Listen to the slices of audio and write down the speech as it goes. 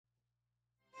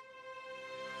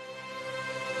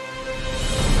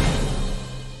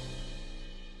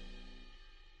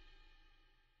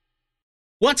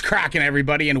What's cracking,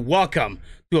 everybody, and welcome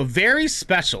to a very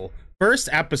special first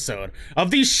episode of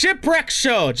the Shipwreck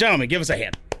Show. Gentlemen, give us a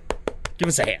hand. Give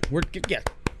us a hand. We're doing it.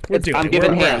 I'm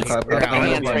giving hands.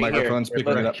 Microphone,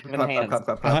 speaker it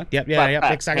up. Yep.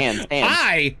 Exactly. Hands.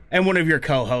 I am one of your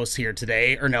co-hosts here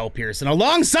today, Ernell Pearson,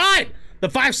 alongside the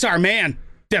 5-star man,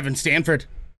 Devin Stanford.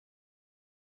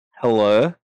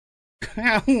 Hello.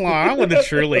 Hello, with a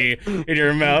truly in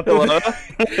your mouth. Hello.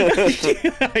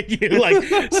 You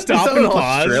like stop and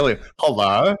pause. Australian.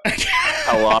 Hello.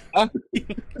 Hello. You,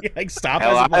 like stop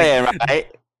Hello. as like, Right.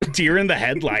 deer in the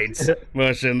headlights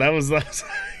motion. That was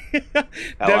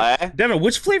Hello. Devin,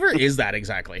 which flavor is that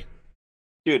exactly?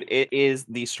 Dude, it is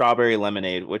the strawberry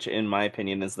lemonade, which in my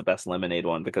opinion is the best lemonade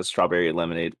one because strawberry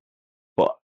lemonade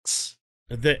bucks.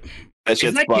 The That Is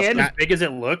shit's that busted. can as big as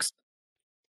it looks?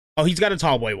 Oh, he's got a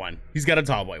tall boy one. It's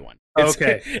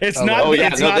Okay. It's Oh, not. Oh yeah,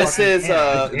 it's no, not. this is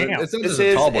Damn. It's This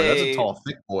a tall is boy. That's a- a tall,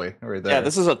 thick boy right there. yeah,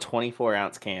 this is a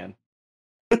 24-ounce can.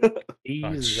 Oh,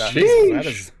 Jesus. jeez, that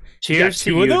is. You got Cheers to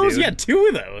two you, of those. dude. Yeah, two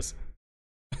of those.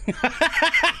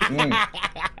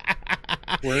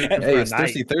 We're Hey, it's for a night.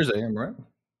 Thirsty Thursday, am I right?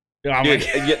 Oh my Dude,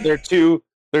 God. yeah, they're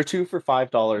two for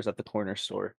 $5 at the corner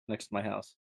store next to my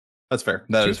house. That's fair.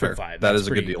 That 2 is for fair. $5. That That's is a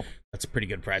good pretty- deal. That's a pretty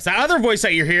good price. That other voice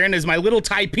that you're hearing is my little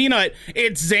Thai peanut.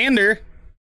 It's Xander.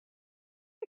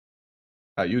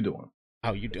 How you doing?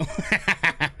 How you doing?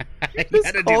 You Just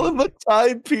gotta call do- him a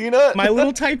Thai peanut. my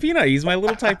little Thai peanut. He's my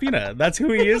little Thai peanut. That's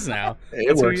who he is now. It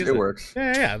That's what works. he is. It works.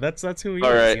 Yeah. That's who he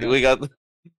All is. right, you know? we got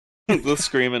the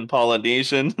screaming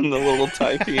Polynesian and the little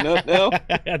Thai peanut now.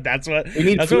 That's what. We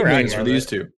need that's food what we're names acting for like. these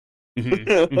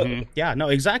two. Yeah, no,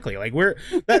 exactly. Like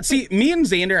see, me and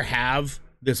Xander have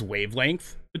this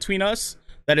wavelength between us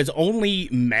that is only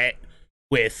met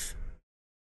with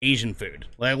Asian food.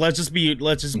 Like, let's just be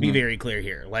Mhm. very clear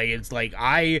here. Like, it's like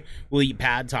I will eat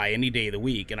pad thai any day of the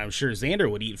week, and I'm sure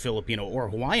Xander would eat Filipino or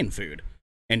Hawaiian food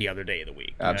any other day of the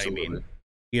week. You Absolutely. know what I mean?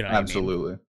 You know what I mean?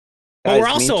 Absolutely. But we're Guys,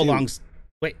 me also too. along.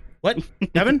 Wait, what,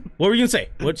 Devin? What were you gonna say?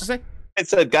 What'd you say? I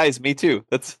said, guys, me too.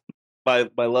 That's my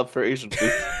love for Asian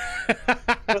food.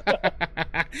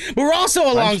 But we're also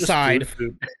Mine's just alongside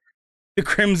food. the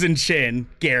Crimson Chin,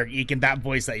 Garrick Eakin, that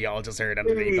voice that y'all just heard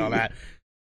underneath all that.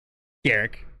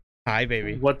 Garrick, hi,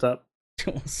 baby. What's up?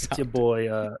 What's It's up? your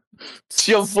boy, It's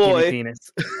your Skinny boy.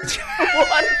 Penis.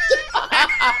 What?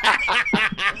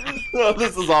 Oh,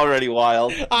 this is already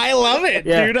wild. I love it,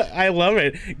 Yeah. dude. I love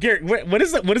it. Garrick, what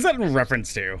is that? What is that in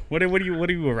reference to? What are you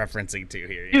referencing to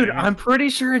here? You Dude, know what I mean? I'm pretty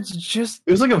sure it's just.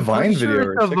 It was like a I'm Vine pretty sure video.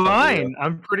 or It's a TikTok Vine. video.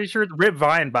 I'm pretty sure it's Rip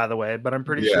Vine, by the way, but I'm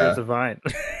pretty sure Yeah. it's a Vine.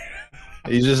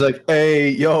 He's just like, hey,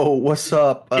 yo, what's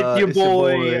up? It's your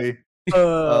boy.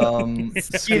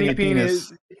 Skinny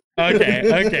penis.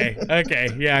 Okay.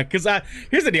 Yeah, because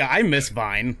here's the deal. I miss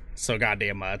Vine so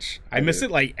goddamn much. I miss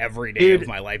it like every day Dude. of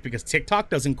my life because TikTok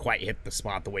doesn't quite hit the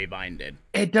spot the way Vine did.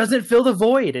 It doesn't fill the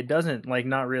void. It doesn't, like,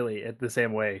 not really the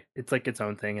same way. It's like its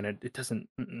own thing, and it doesn't.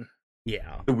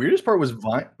 Yeah. The weirdest part was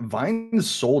Vine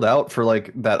sold out for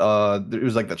like that. It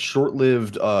was like that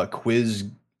short-lived quiz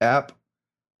app.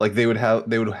 Like they would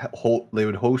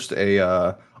host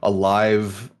a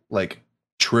live like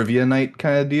trivia night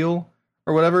kind of deal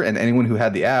or whatever, and anyone who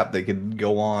had the app, they could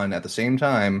go on at the same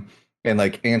time and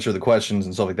like answer the questions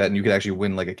and stuff like that, and you could actually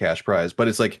win like a cash prize. But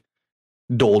it's like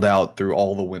doled out through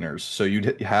all the winners, so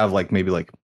you'd have like maybe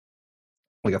like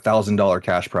 $1,000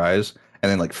 cash prize,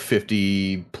 and then like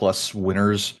 50 plus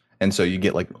winners, and so you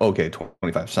get like, okay,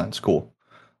 25 cents, cool.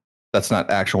 That's not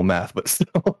actual math, but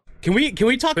still. Can we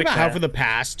talk Quick about how math. for the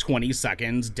past 20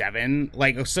 seconds, Devin,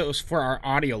 like, so for our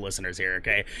audio listeners here,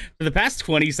 okay, for the past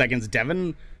 20 seconds,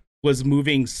 Devin was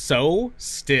moving so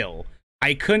still.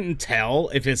 I couldn't tell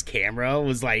if his camera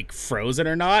was like frozen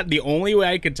or not. The only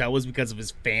way I could tell was because of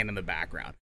his fan in the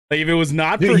background. Like, if it was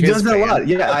not for Dude, he his does that fan, a lot.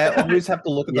 Yeah, I always have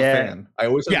to look at the Yeah. fan. I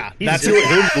always have Yeah, to, that's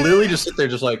he'll literally just sit there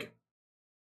just like,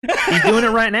 He's doing it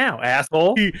right now,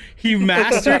 asshole. he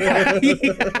mastered.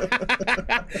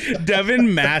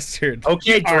 Devin mastered.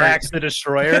 Okay, All Drax the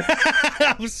Destroyer.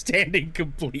 I'm standing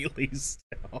completely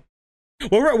still.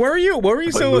 Where were you? What were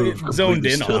you so moved zoned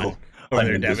in completely on still. over I'm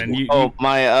there, Devin? invisible.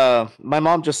 You, My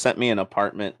mom just sent me an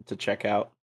apartment to check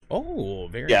out. oh,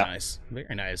 very Yeah. nice,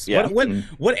 very nice. Yeah.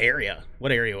 What area?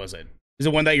 What area was it? Is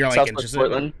it one that you're like Southwest interested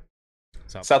Portland.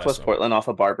 in? Southwest Portland off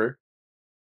of Barber.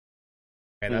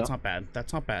 Okay, that's Yeah. not bad.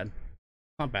 That's not bad.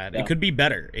 Not bad. Yeah. It could be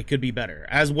better. It could be better.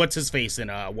 As what's his face in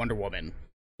Wonder Woman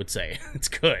would say, it's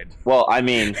good. Well, I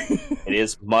mean, it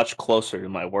is much closer to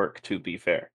my work, to be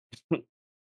fair.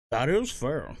 That is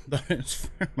fair. That is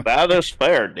fair. That is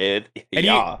fair, dude. And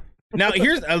you- Yeah. Now,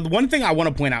 here's one thing I want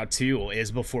to point out too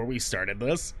is before we started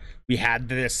this, we had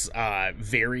this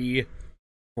very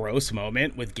gross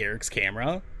moment with Garrick's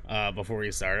camera before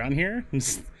we start on here.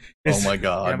 Oh my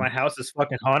god. Yeah, my house is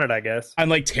fucking haunted, I guess. I'm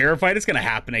like terrified it's gonna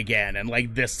happen again, and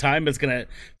like this time it's gonna.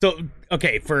 So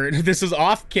okay, for this is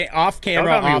off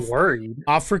camera,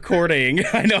 off recording.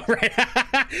 I know,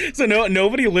 right? So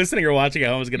nobody listening or watching at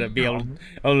home is gonna be able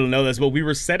to know this, but we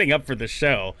were setting up for the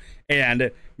show,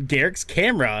 and Garrick's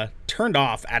camera turned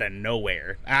off out of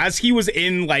nowhere as he was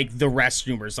in like the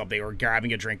restroom or something, or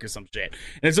grabbing a drink or some shit,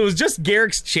 and so it was just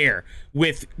Garrick's chair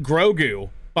with Grogu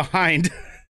behind.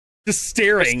 Just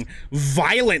staring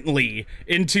violently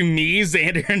into me,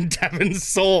 Xander, and Devin's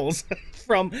souls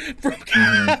from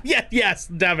yes,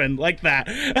 Devin, like that.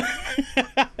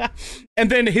 And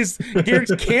then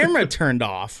Garrick's camera turned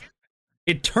off.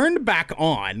 It turned back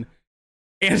on,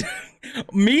 and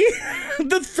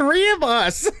the three of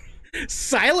us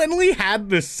silently had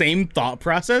the same thought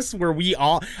process where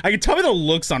I could tell by the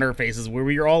looks on our faces where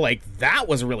we were all like, that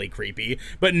was really creepy,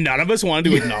 but none of us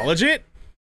wanted to acknowledge it.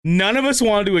 None of us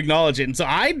wanted to acknowledge it, and so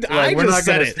I we're just not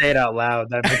gonna said say it out loud.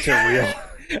 That makes it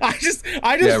real. I just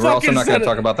yeah, we're also not gonna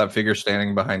talk about that figure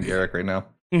standing behind Garrick right now.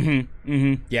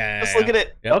 Yeah. Just look at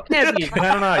it. Yep. No, you can't be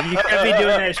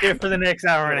doing that shit for the next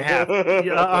hour and a half.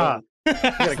 You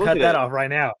gotta cut that off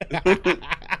right now.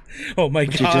 Oh my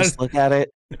Would god! you just look at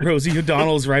it, Rosie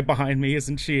O'Donnell's right behind me,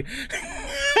 isn't she?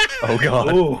 Oh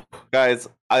god. Ooh. guys.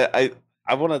 I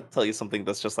want to tell you something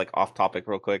that's just like off topic,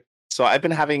 real quick. So I've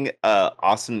been having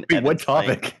Austin. Wait, what Evans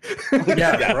playing- topic?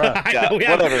 Yeah,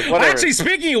 whatever. Actually,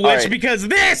 speaking of which, right. because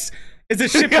this is a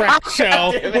shipwreck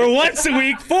show where once a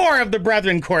week, 4 of the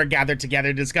Brethren Corps gather together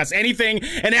to discuss anything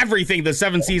and everything the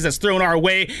Seven Seas has thrown our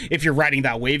way. If you're riding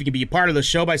that wave, you can be a part of the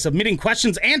show by submitting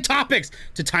questions and topics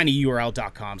to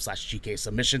tinyurl.com/GK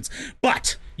submissions.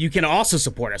 But you can also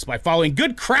support us by following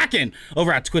Good Kraken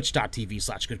over at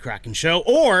twitch.tv/GoodKrakenShow, Show,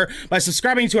 or by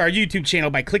subscribing to our YouTube channel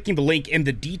by clicking the link in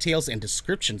the details and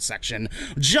description section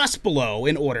just below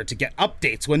in order to get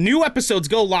updates when new episodes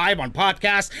go live on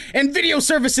podcasts and video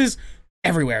services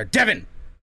everywhere. Devin,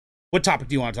 what topic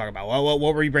do you want to talk about? What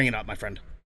were you bringing up, my friend?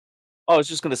 Oh, I was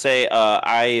just gonna say,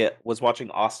 I was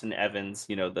watching Austin Evans,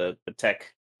 the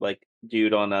tech like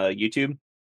dude on YouTube,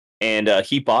 and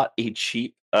he bought a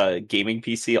cheap gaming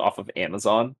PC off of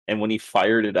Amazon, and when he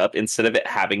fired it up, instead of it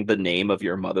having the name of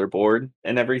your motherboard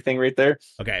and everything right there,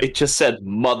 Okay. it just said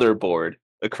motherboard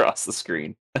across the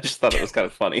screen. I just thought it was kind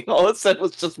of funny. All it said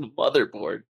was just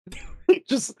motherboard.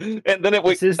 And then it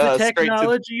went This is the straight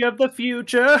technology of the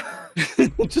future. to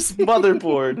just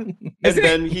motherboard, and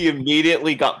then he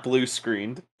immediately got blue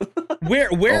screened. Where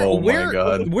Oh my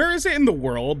God. where is it in the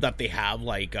world that they have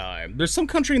like there's some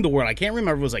country in the world, I can't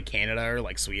remember if it was like Canada or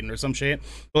like Sweden or some shit,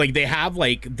 but like they have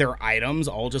like their items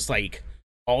all just like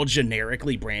all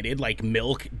generically branded, like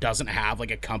milk doesn't have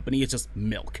like a company, it's just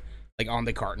milk like on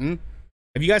the carton.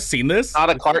 Have you guys seen this? Not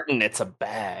a carton, it's a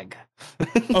bag.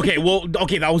 Okay,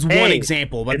 that was one Hey,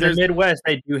 example, but In there's the Midwest,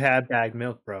 they do have bagged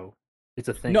milk, bro. It's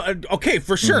a thing. no, okay,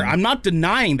 for sure. Mhm. I'm not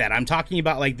denying that. I'm talking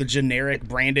about like the generic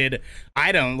branded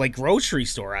item, like grocery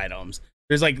store items.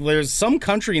 There's some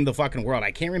country in the fucking world,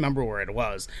 I can't remember where it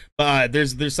was, but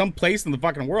there's some place in the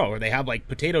fucking world where they have like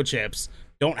potato chips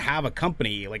don't have a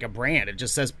company, like a brand. It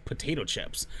just says potato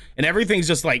chips, and everything's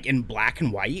just like in black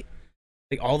and white.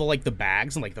 Like all the like the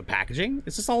bags and like the packaging,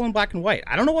 it's just all in black and white.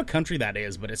 I don't know what country that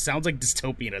is, but it sounds like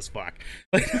dystopian as fuck.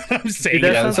 Like I'm saying, Dude,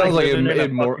 that Yeah, it sounds sounds like like living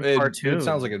in a fucking it cartoon.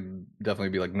 sounds like it'd definitely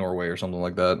be like Norway or something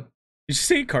like that. Did you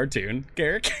say cartoon,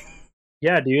 Garrick?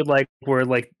 Yeah, dude, like where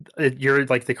like you're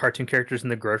like the cartoon characters in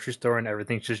the grocery store and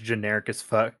everything's just generic as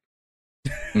fuck.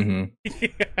 Hmm.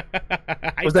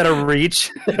 Was that a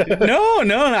reach? No,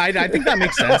 I think that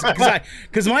makes sense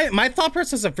because my thought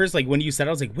process at first, like when you said,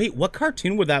 I was like, wait, what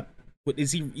cartoon would that? What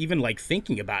is he even like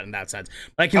thinking about in that sense?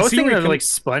 But I can I was see thinking where of it like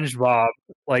SpongeBob,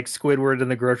 like Squidward in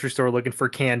the grocery store looking for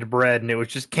canned bread, and it was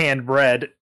just canned bread.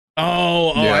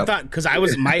 Oh, Yeah. I thought because I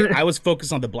was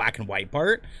focused on the black and white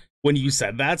part when you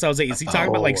said that, so I was like, is he talking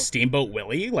about like Oh. Steamboat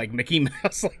Willie, like Mickey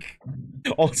Mouse, like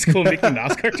old school Mickey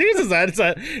Mouse cartoons? Is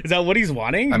that what he's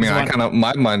wanting? I mean, He's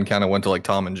my mind kind of went to like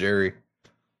Tom and Jerry.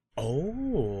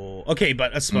 Oh, okay,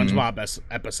 but a SpongeBob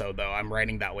episode though, I'm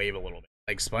riding that wave a little bit.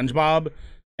 Like SpongeBob,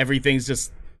 everything's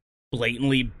just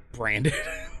blatantly branded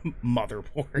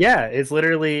motherboard. Yeah, it's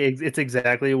literally it's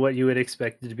exactly what you would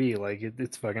expect it to be. Like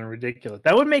it's fucking ridiculous.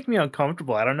 That would make me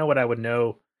uncomfortable. I don't know what I would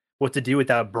know what to do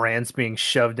without brands being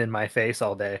shoved in my face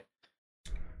all day.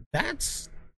 That's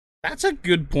a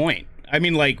good point. I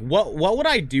mean, like, what would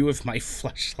I do if my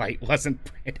fleshlight wasn't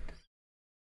branded?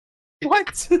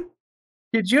 What?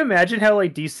 Could you imagine how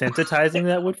like desensitizing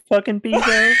that would fucking be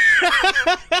though?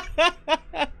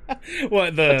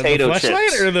 What the Potato fleshlight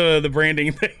chips. or the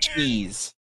branding thing?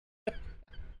 Cheese.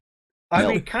 I No.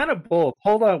 mean, kind of both.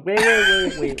 Hold on. Wait.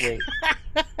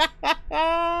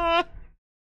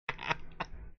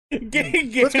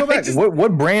 Let's go back.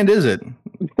 What brand is it?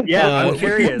 Yeah, I'm what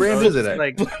curious. brand is it at?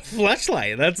 Like,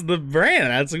 Fleshlight. That's the brand.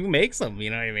 That's who makes them. You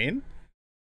know what I mean?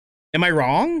 Am I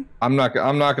wrong? I'm not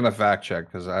gonna fact check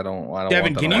because I don't.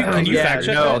 Devin, want can you fact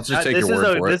check No, that? I'll just take your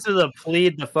word for it. This is a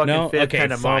plead the fucking No, fifth okay,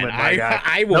 kind of fine. moment, my guy.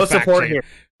 I will No fact support check. here.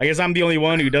 I guess I'm the only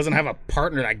one who doesn't have a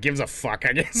partner that gives a fuck.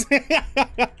 I guess.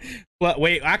 But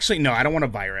wait, actually, no. I don't want a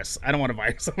virus. I don't want a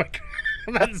virus. Oh my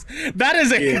God. That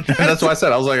is it. That's what I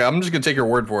said. I was like, I'm just gonna take your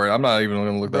word for it. I'm not even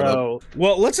gonna look that up. Bro,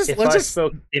 Well, let's if I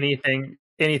spoke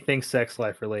anything sex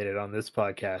life related on this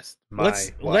podcast,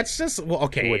 let's just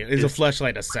okay. would Is just- a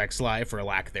fleshlight a sex life or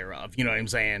lack thereof? You know what I'm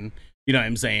saying? You know what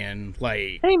I'm saying?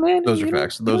 Like Hey man, Those are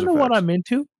facts. Those are facts.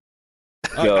 into.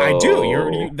 I do.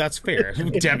 Yo. That's fair.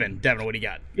 Devin, what do you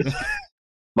got? My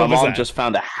What was mom that? just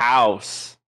found a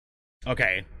house.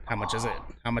 Okay, how much is it?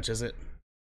 How much is it?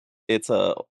 It's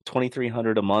a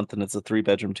 $2,300 a month, and it's a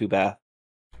 3-bedroom, 2-bath.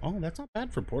 Oh, that's not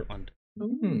bad for Portland.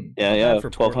 Hmm. Yeah, for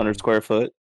 1,200 Portland. square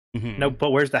foot. Mhm. No, but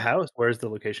where's the house? Where's the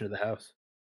location of the house?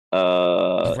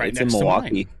 Right It's in next to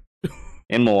Milwaukee. mine.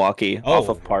 In Milwaukee, off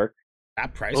Oh. of Park.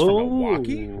 That price for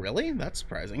Milwaukee? Oh. Really? That's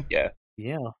surprising. Yeah.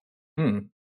 Hmm.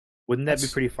 Wouldn't that be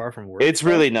That's- pretty far from work? It's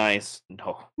really nice.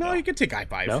 No, No, you could take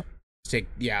I-5. No?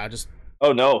 Just.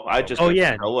 Oh no, I just Oh, go through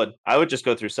yeah. Selwood. I would just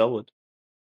go through Selwood.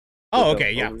 Oh, Go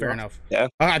okay, yeah, over fair there. enough. Yeah.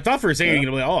 I thought for a second Yeah. you're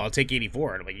gonna be like, oh, I'll take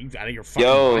 84. And I'm like, you out of your fucking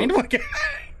Yo. mind? Like,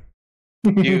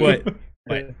 Dude,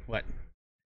 what?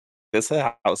 this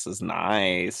house is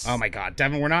nice. Oh my God,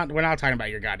 Devin, we're not talking about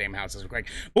your goddamn houses. Real quick,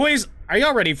 boys, are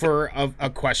y'all ready for a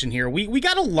question here? We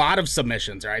got a lot of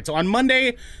submissions. All right, so on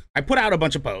Monday, I put out a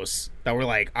bunch of posts that were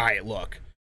like, all right, look,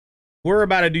 we're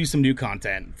about to do some new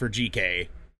content for GK.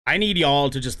 I need y'all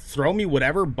to just throw me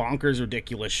whatever bonkers,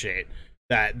 ridiculous shit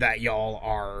that y'all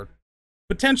are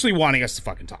potentially wanting us to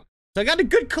fucking talk. So I got a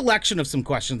good collection of some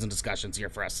questions and discussions here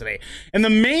for us today. And the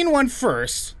main one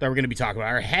first that we're going to be talking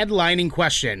about, our headlining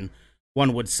question,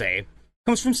 one would say,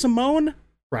 comes from Simone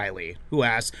Riley, who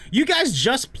asks, you guys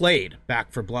just played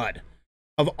Back for Blood.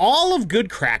 Of all of Good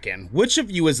Kraken, which of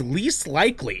you is least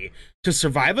likely to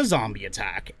survive a zombie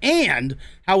attack? And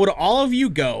how would all of you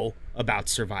go about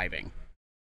surviving?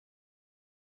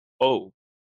 Oh,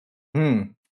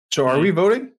 So are we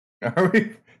voting? Are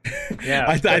we? Yeah.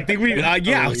 I think we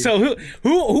yeah. So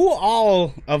who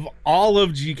all of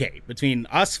GK between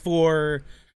us four,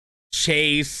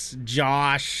 Chase,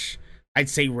 Josh, I'd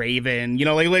say Raven. You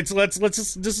know, like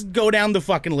let's just go down the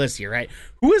fucking list here, right?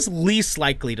 Who is least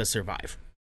likely to survive?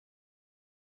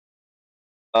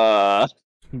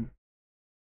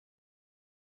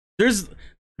 There's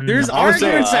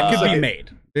arguments that could be made.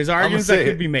 There's arguments that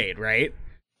could be made, right?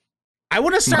 I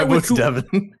want to start with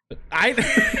Devin.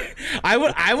 I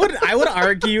would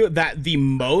argue that the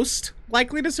most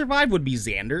likely to survive would be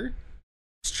Xander,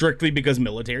 strictly because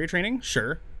military training.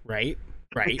 Sure, right.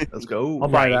 Let's go. I'll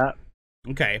buy that.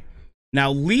 Okay.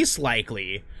 Now, least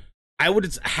likely, I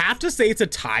would have to say it's a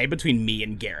tie between me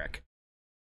and Garrick.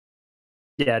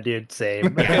 Yeah, dude,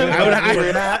 same. like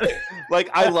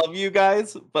I love you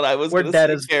guys, but I was We're gonna dead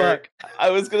say as Garrick.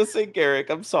 I was gonna say Garrick.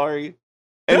 I'm sorry.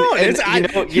 And, No, and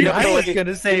it's- you know I the was way-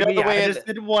 gonna say you know me. the way I it- just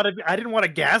didn't want to. I didn't want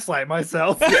to gaslight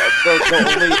myself. but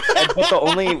the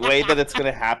only way that it's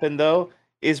gonna happen though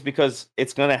is because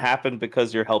it's gonna happen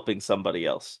because you're helping somebody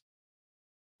else.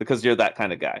 Because you're that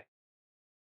kind of guy.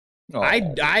 Oh.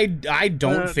 I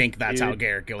don't think that's how dude.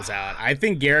 Garrett goes out. I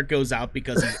think Garrett goes out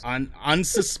because he's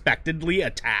unsuspectedly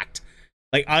attacked.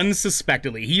 Like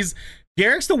unsuspectedly.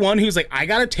 Garrick's the one who's like, I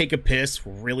gotta take a piss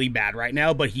really bad right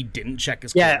now, but he didn't check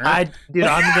his corner. I'm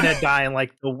gonna die in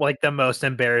like the most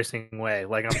embarrassing way.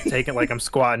 Like I'm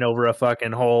squatting over a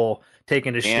fucking hole,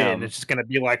 taking a shit, and Damn. it's just gonna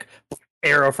be like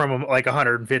arrow from like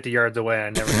 150 yards away. I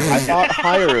never. I thought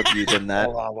higher of you than that.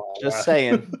 Just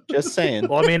saying. Just saying.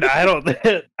 Well, I mean,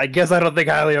 I guess I don't think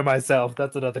highly of myself.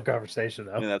 That's another conversation,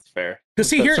 though. I mean, that's fair. Because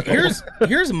see,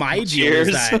 here's my deal is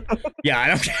Cheers. that I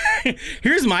don't.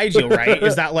 Here's my deal, right?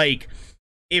 Is that like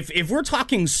if we're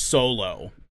talking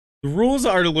solo, the rules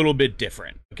are a little bit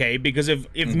different, okay? Because if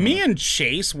me and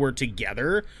Chase were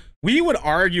together, we would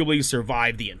arguably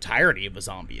survive the entirety of a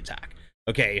zombie attack.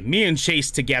 Okay, me and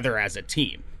Chase together as a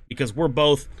team because we're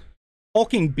both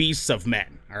hulking beasts of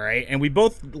men, all right, and we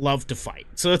both love to fight.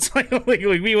 So it's like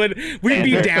we'd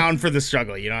be down for the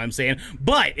struggle. You know what I'm saying?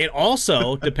 But it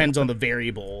also depends on the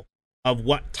variable of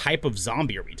what type of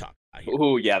zombie are we talking.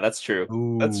 Oh yeah, that's true.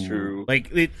 That's Ooh. true.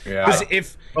 Like, Yeah. 'cause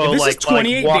if this is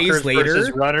 28 days walkers versus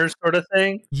later, runners sort of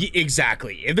thing.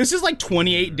 exactly. If this is like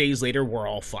 28 days later, we're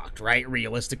all fucked, right?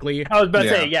 Realistically. I was about to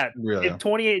Yeah, say, yeah. really. If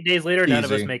 28 days later, none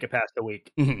of us Easy. make it past a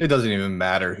week. Mhm. It doesn't even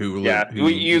matter who. Yeah, who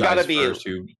you gotta dies be- first,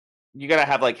 who- You gotta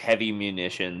have like heavy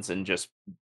munitions and just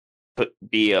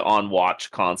be on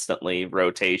watch constantly,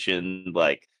 rotation.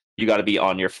 Like you gotta be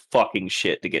on your fucking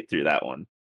shit to get through that one.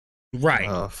 Right.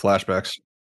 Flashbacks.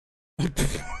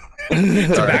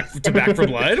 to back for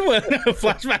blood. What?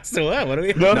 Flashbacks to what? What do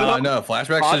we? No.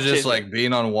 Flashbacks Hot is just shit. like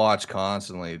being on watch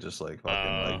constantly, just like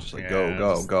fucking, Yeah, go.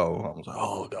 just- I was like,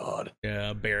 oh god.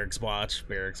 Yeah, barracks watch.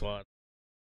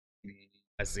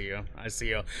 I see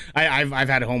you. I've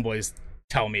had homeboys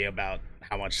tell me about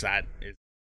how much that is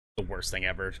the worst thing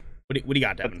ever. What do you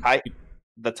got, Devin?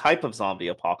 The type of zombie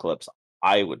apocalypse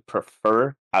I would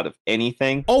prefer out of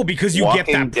anything. Oh, because you get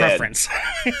Walking that Dead. preference.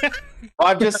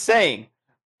 I'm just saying,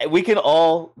 we can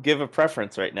all give a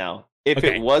preference right now. If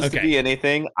Okay, it was okay. to be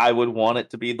anything, I would want it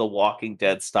to be the Walking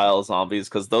Dead style zombies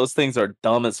because those things are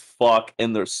dumb as fuck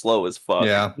and they're slow as fuck.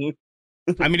 Yeah.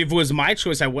 I mean, if it was my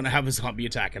choice, I wouldn't have a zombie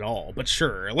attack at all. But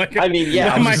sure, like I mean,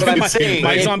 yeah, my, but I'm my- saying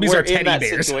my if zombies we're are in teddy that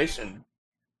bears. situation,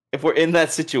 if we're in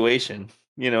that situation,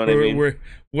 you know what I mean?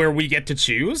 Where we get to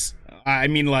choose. I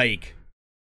mean, like,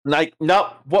 Like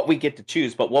not what we get to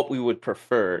choose, but what we would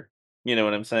prefer. You know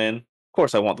what I'm saying? Of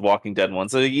course, I want the Walking Dead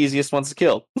ones. They're the easiest ones to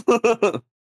kill.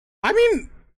 I mean,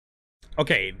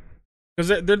 okay, because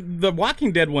the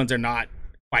Walking Dead ones are not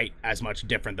quite as much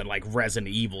different than like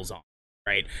Resident Evil zombies,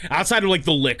 right? Outside of like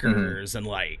the liquors and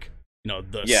like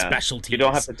the Yeah, specialties. you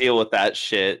don't have to deal with that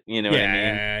shit. You know what I mean?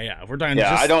 Yeah. If we're done.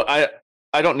 Yeah, just,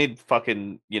 I don't need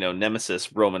fucking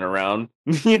Nemesis roaming around.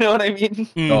 You know what I mean?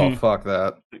 Oh Mhm, fuck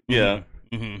that. Yeah,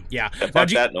 mhm, yeah. yeah, Now, fuck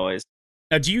do you, that noise.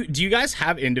 do you guys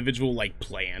have individual like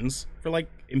plans for like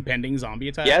impending zombie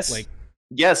attacks? Yes, Like,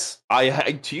 yes,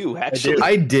 I do actually.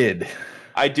 I did.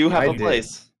 I do have I a did.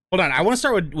 place. hold on. I want to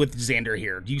start with Xander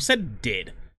here. You said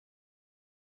did.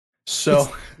 So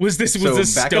Was this So,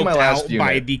 back in my stoked last out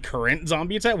by unit- the current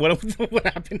zombie attack? What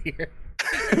happened here?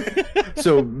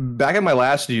 so back in my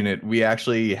last unit, we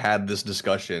actually had this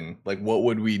discussion, like what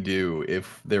would we do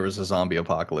if there was a zombie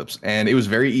apocalypse? And it was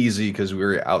very easy because we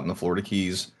were out in the Florida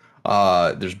Keys.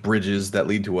 There's bridges that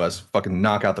lead to us. Fucking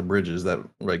knock out the bridges that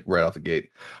like right off the gate.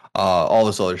 All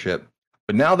this other shit.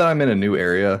 But now that I'm in a new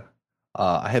area,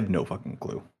 I have no fucking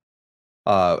clue.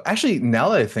 Actually, now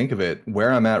that I think of it,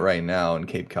 where I'm at right now in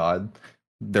Cape Cod,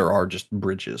 there are just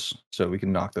bridges, so we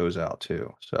can knock those out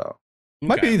too. So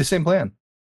might Okay. be the same plan.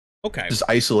 Okay. Just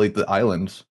isolate the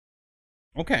islands.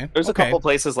 Okay. There's a okay. couple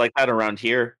places like that around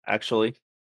here, actually.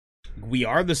 We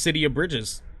are the city of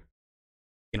bridges.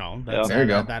 That's, There you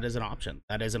go. that is an option.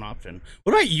 That is an option.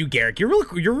 What about you, Garrick?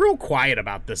 You're real quiet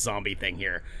about this zombie thing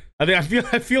here. I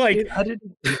feel like I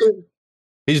didn't.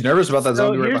 He's nervous about that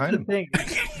So zombie right here's behind the him.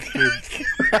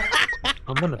 thing.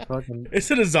 I'm gonna fucking is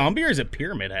it a zombie or is it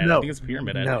Pyramid Head? I think it's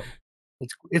Pyramid Head. No,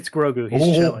 it's Grogu. He's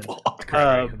Oh, chilling.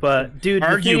 fuck. But dude, the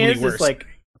thing Arguably is, worse. is like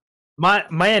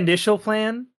my initial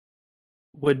plan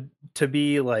would to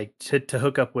be like to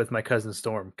hook up with my cousin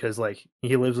Storm because like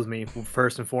he lives with me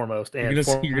first and foremost, and You're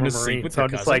former gonna sleep Marine, with so your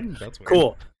I'm just cousin? like, That's weird.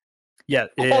 cool. Yeah,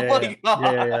 yeah, Oh yeah,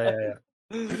 my yeah,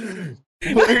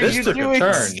 yeah, What are This you took a doing,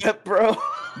 turn. Skip, bro?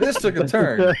 This took a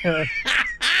turn. yeah.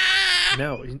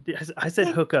 No, I said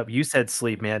hook up. You said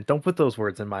sleep, man. Don't put those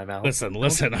words in my mouth. Listen.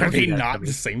 Don't Are do they that to not me.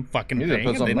 the same fucking You thing?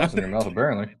 didn't put Are they something else in not- your mouth,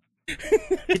 apparently.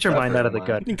 Get your mind out of the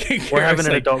gut. Garrick's We're having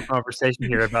an like, adult conversation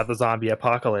here about the zombie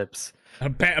apocalypse.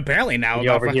 Apparently now You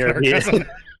about over here, fucking our cousin.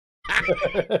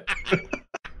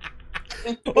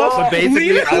 So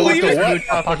basically, leave I want it- to leave it- mooch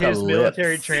off of his Apocalypse.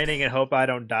 military training and hope I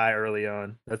don't die early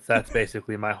on. That's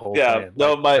basically my whole Yeah, plan.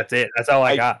 no, That's it. That's all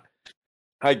I got.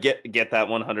 I get that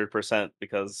 100%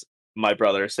 because my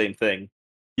brother, same thing.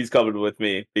 He's coming with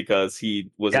me because he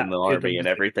was Yeah, in the yeah, army and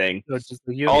just- everything. So just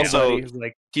you Also- and buddy,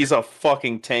 like He's a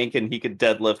fucking tank and he could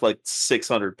deadlift like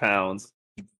 600 pounds.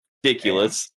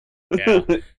 Ridiculous. Yeah.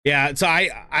 Yeah, so I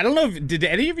don't know did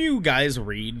any of you guys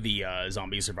read the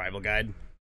zombie survival guide?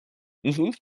 hmm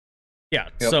Yeah.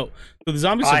 Yep. So the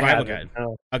zombie I survival guide. haven't.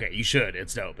 No. Okay, you should.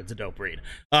 It's dope. It's a dope read.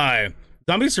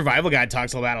 Zombie survival guide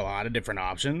talks about a lot of different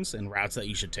options and routes that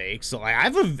you should take. So I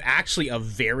have actually a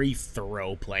very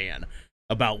thorough plan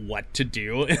about what to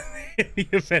do in the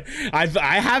event.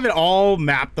 I have it all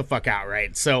mapped the fuck out,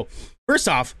 right? So first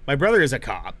off, my brother is a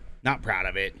cop. Not proud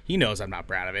of it. He knows I'm not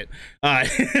proud of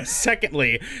it.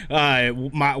 Secondly,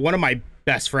 one of my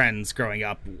best friends growing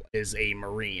up is a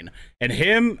Marine,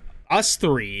 and us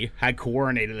three had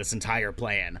coordinated this entire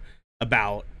plan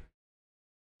about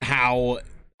how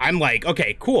I'm like,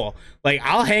 okay, cool. Like,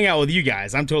 I'll hang out with you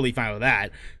guys. I'm totally fine with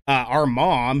that. Our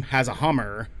mom has a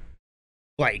Hummer,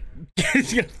 like,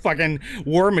 fucking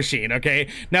war machine, okay?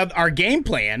 Now, our game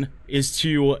plan is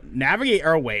to navigate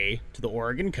our way to the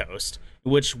Oregon coast,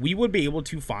 in which we would be able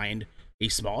to find a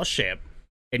small ship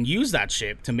and use that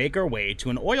ship to make our way to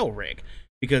an oil rig.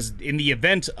 Because in the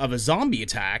event of a zombie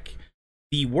attack,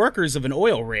 the workers of an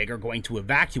oil rig are going to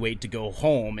evacuate to go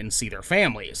home and see their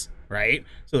families, right?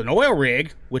 So an oil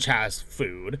rig, which has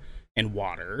food and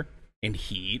water and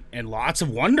heat and lots of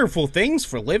wonderful things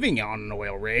for living on an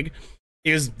oil rig,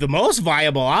 is the most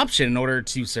viable option in order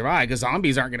to survive, because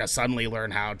zombies aren't going to suddenly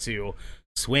learn how to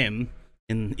swim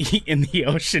in the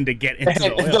ocean to get into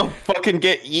the oil. They'll fucking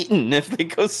get eaten if they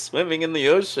go swimming in the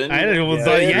ocean.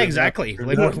 Yeah, exactly.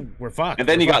 Like, we're fucked. And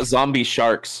then we're you got fucked. zombie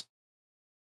sharks.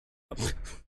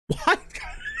 What?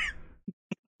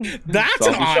 That's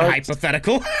Zombie an odd sharks.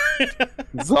 hypothetical.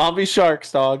 Zombie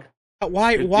sharks, dog.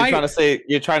 Why?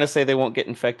 You're trying to say they won't get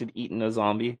infected eating a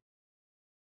zombie?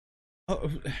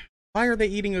 Why are they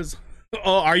eating us?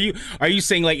 Oh, are you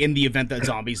saying like in the event that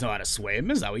zombies know how to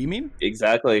swim? Is that what you mean?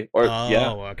 Exactly. Or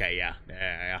yeah. Okay,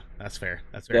 yeah. That's fair.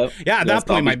 Yep. Yeah, at that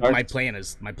point, zombie my sharks. plan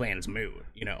is moot.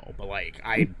 You know, but like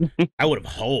I would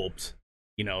have hoped.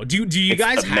 You know, do you It's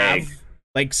guys the have Meg.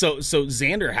 like so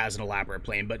Xander has an elaborate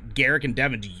plan, but Garrick and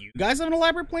Devin, do you guys have an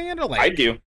elaborate plan? Or like I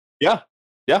do. Yeah,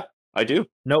 I do.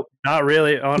 Nope, not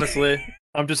really. Honestly,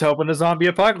 I'm just hoping the zombie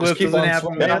apocalypse keep doesn't on happen,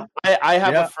 swimming. man. I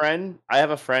have Yeah. a friend. I have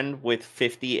a friend with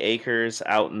 50 acres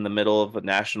out in the middle of a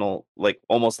national, like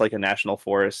almost like a national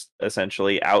forest,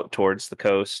 essentially out towards the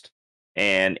coast.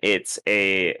 And it's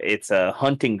a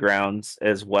hunting grounds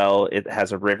as well. It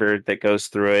has a river that goes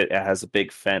through it. It has a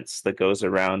big fence that goes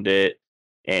around it,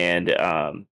 and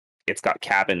it's got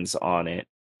cabins on it,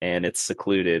 and it's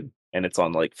secluded, and it's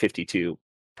on like 52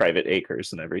 private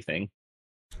acres and everything.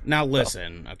 Now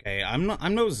listen, okay, I'm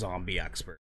no zombie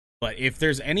expert, but if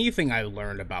there's anything I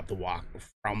learned about The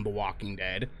Walking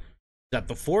Dead, that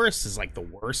the forest is like the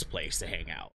worst place to hang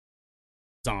out.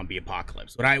 Zombie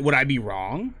apocalypse. Would I be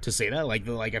wrong to say that? Like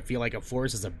I feel like a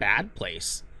forest is a bad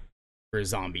place for a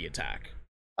zombie attack.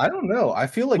 I don't know. I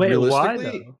feel like Wait, why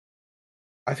realistically, though?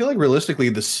 I feel like realistically,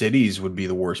 the cities would be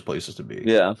the worst places to be.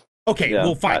 Yeah. Okay, Yeah,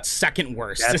 well, fine. I- Second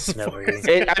worst. This is Definitely.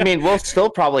 forest. I mean, we'll still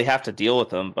probably have to deal with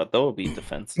them, but they'll be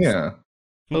defenses. Yeah.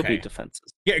 They'll Okay. be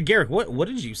defenses. Garrick, what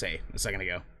did you say a second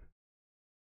ago?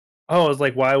 Oh, I was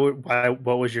like,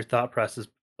 what was your thought process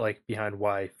like behind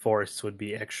why forests would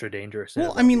be extra dangerous? in a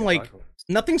Well, I mean, zombie like, apocalypse?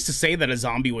 Nothing's to say that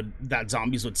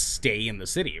zombies would stay in the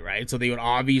city, right? So they would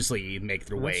obviously make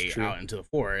their That's way true. out into the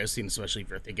forest, and especially if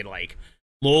you're thinking like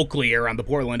locally around the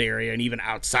Portland area and even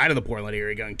outside of the Portland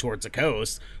area going towards the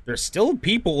coast, there's still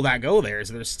people that go there,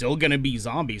 so there's still gonna be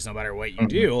zombies no matter what you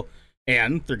do,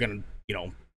 and they're gonna,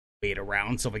 wait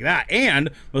around, stuff like that. And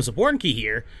most important key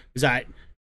here is that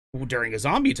during a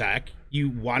zombie attack, you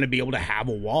want to be able to have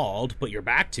a wall to put your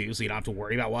back to, so you don't have to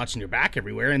worry about watching your back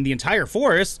everywhere. And the entire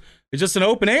forest is just an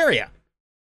open area.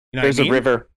 You know There's what I mean? a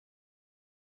river.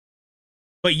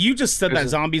 But you just said There's that a-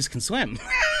 zombies can swim.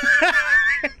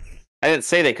 I didn't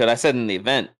say they could. I said in the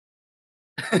event.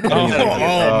 Oh, my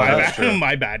that's bad. true.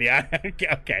 My bad. Yeah.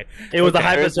 Okay. It was a Okay.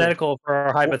 hypothetical for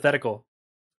our hypothetical.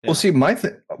 Well, see,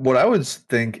 what I would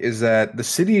think is that the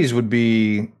cities would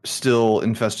be still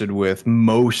infested with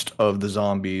most of the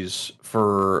zombies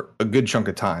for a good chunk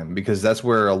of time, because that's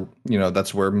where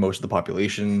that's where most of the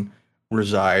population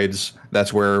resides.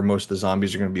 That's where most of the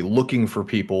zombies are going to be looking for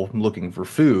people, looking for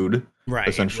food, Right.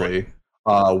 essentially.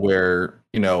 Where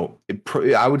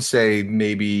I would say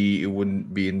maybe it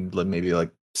wouldn't be in maybe like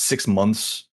 6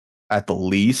 months at the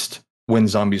least, when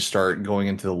zombies start going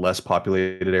into the less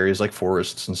populated areas like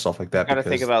forests and stuff like that. Gotta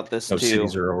think because about this those too.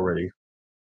 cities are already.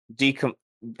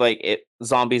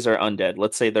 Zombies are undead.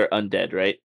 Let's say they're undead,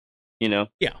 right? Yeah.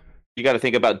 You got to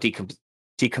think about decomposition.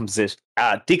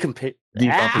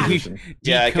 Decomposition.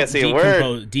 Yeah, I can't say a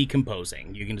word.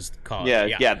 Decomposing. You can just call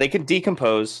it. Yeah, they can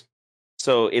decompose.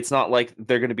 So it's not like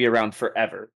they're going to be around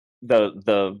forever.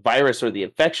 The virus or the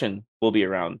infection will be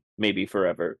around maybe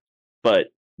forever, but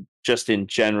just in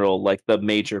general, like the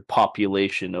major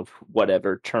population of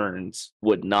whatever turns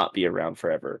would not be around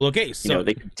forever. Okay, so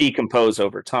They can decompose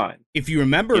over time. if you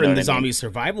remember You know in what the I mean? zombie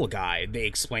survival guide, they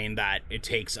explained that it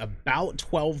takes about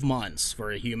 12 months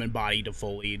for a human body to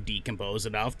fully decompose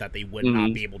enough that they would not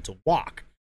Mhm. be able to walk.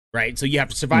 Right? So you have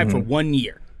to survive for 1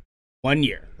 year. 1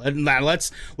 year. Now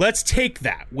let's take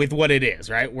that with what it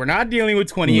is, right? We're not dealing with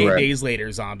 28 Right. days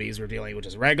later zombies. We're dealing with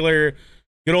just regular,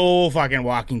 good old fucking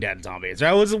Walking Dead zombies.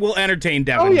 Right? We'll entertain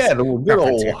Devin. Oh yeah, the good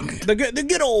preference old. here. The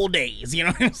good old days. You know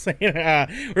what I'm saying?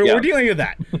 We're dealing with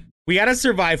that. We gotta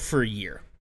survive for a year.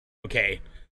 Okay.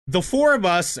 The 4 of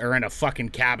us are in a fucking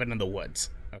cabin in the woods.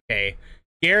 Okay.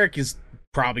 Garrick is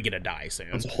probably gonna die soon.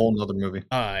 That's a whole nother movie.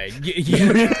 Garrick's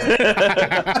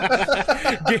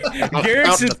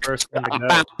The first one to go.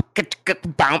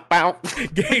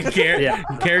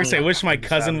 Garrick's, I wish my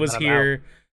cousin was here.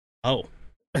 Oh.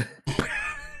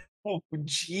 Oh,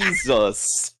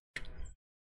 Jesus.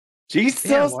 Jesus.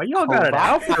 Damn, why y'all got it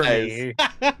out for me?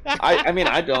 I mean,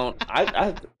 I don't.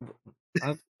 I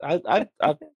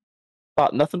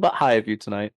thought nothing but high of you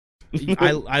tonight.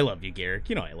 I love you, Garrick.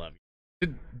 You know I love you.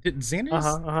 Did Xander's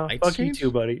lights Fuck you change? too,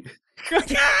 buddy.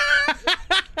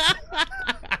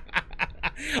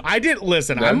 I didn't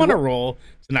listen. I'm on a roll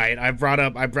tonight. I brought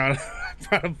up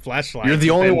flashlights. You're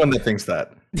the only one that thinks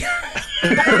that.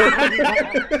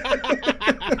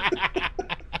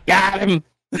 Got him.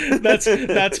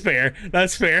 That's fair.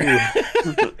 That's fair.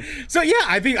 So yeah,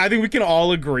 I think we can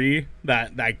all agree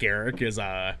that Garrick is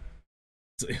the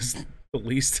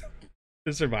least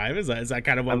to survive. Is that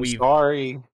kind of what I'm we?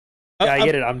 sorry. Yeah, I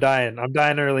get it. I'm dying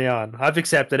early on. I've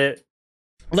accepted it.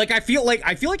 Like I feel like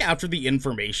after the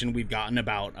information we've gotten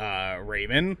about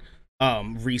Raven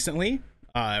recently,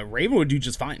 Raven would do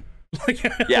just fine. Like,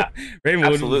 Yeah, Raven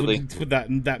absolutely. would with that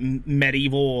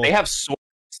medieval. They have swords.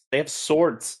 They have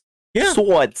swords. Yeah.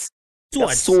 Swords.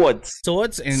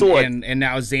 Swords, and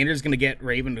now Xander's gonna get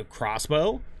Raven a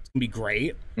crossbow. It's gonna be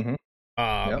great. Mhm.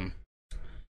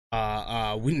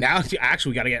 We now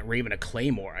actually got to get Raven a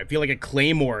claymore. I feel like a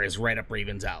claymore is right up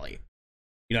Raven's alley.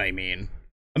 You know what I mean?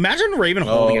 Imagine Raven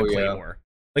holding a claymore.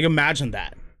 Like imagine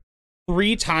that.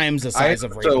 3 times the size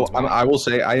of Raven's body. I will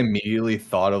say I immediately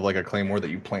thought of like a claymore that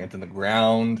you plant in the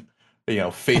ground,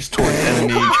 face towards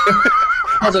enemy.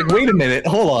 I was like, wait a minute,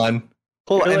 hold on.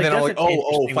 And then I'm like,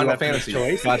 oh, Final Fantasy.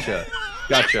 Gotcha.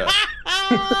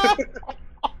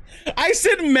 I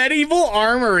said medieval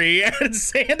armory, and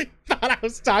Sandy thought I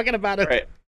was talking about it. Right.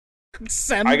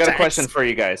 Semtex. I got a question for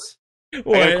you guys.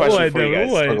 What?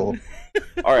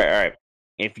 All right.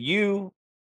 If you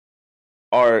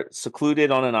are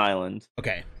secluded on an island,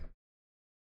 Okay.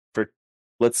 for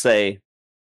let's say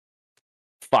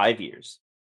 5 years.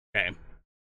 Okay.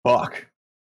 Fuck.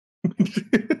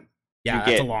 Yeah, You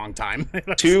that's a get long time.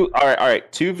 2 all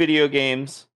right, 2 video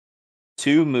games,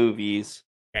 2 movies,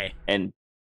 Okay. and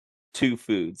 2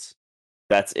 foods.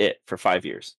 That's it for 5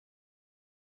 years.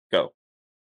 Go.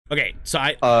 Okay, so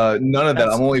none of that.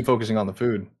 I'm only focusing on the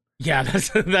food. yeah, that's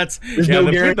There's yeah, no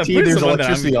the guarantee food's there's the one that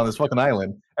electricity on this fucking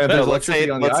island. And if No, there's let's say-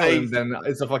 electricity on the let's say- island, then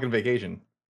it's a fucking vacation.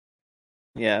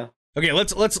 Yeah. Okay,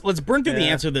 let's burn through the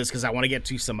Yeah. answer to this because I want to get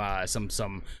to some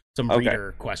Okay.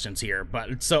 reader questions here.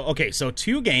 But so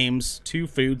 2 games, 2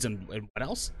 foods, and what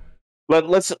else?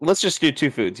 Let's just do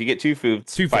 2 foods. You get 2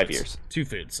 foods, 2 5 foods. years. 2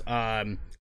 foods. Who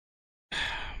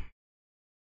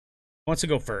wants to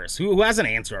go first? Who has an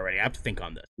answer already? I have to think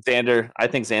on this. Xander, I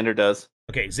think Xander does.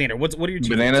 Okay, Xander, what are your 2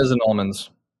 Bananas and almonds.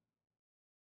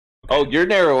 Oh, you're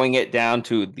narrowing it down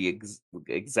to the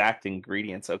exact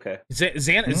ingredients. Okay.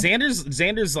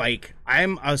 Xander's like,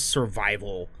 I'm a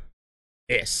survivalist.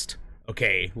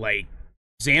 Okay, like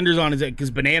Xander's on his,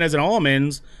 because bananas and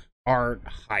almonds are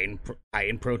high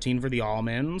in protein for the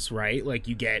almonds, right? Like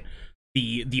you get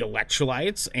the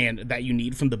electrolytes and that you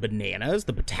need from the bananas,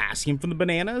 the potassium from the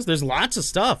bananas. There's lots of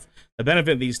stuff that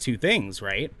benefit these 2 things,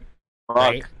 right? Fuck.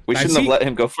 Right. We I shouldn't have see- let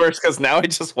him go first because now I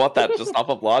just want that just off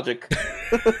of logic.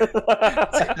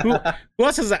 Who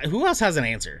else has that? Who else has an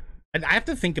answer? I have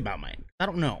to think about mine. I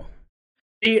don't know.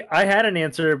 See, I had an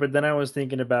answer, but then I was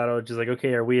thinking about it, just like,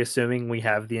 okay, are we assuming we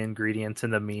have the ingredients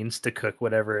and the means to cook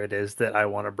whatever it is that I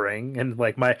want to bring? And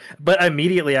like but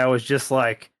immediately I was just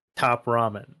like, top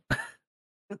ramen.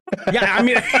 Yeah, I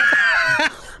mean,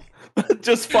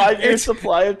 Just 5 years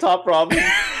supply of top ramen.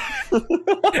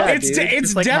 Yeah, it's dude, it's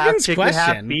just like half Devin's chicken, half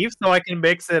question. beef, so I can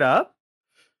mix it up.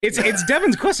 It's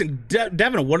Devin's question.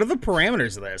 Devin, what are the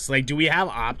parameters of this? Like, do we have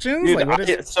options? Dude, Like, what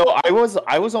is... so I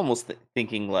was almost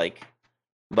thinking like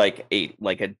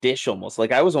a dish almost.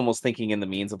 Like I was almost thinking in the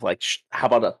means of like, how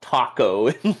about a taco?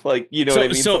 And like, you know what I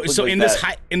mean? So Something like in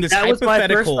that. this That was my first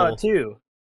hypothetical, thought too.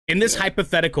 in this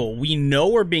hypothetical, we know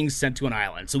we're being sent to an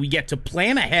island, so we get to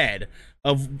plan ahead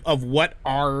of what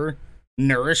our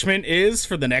nourishment is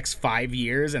for the next 5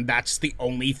 years, and that's the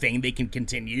only thing they can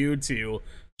continue to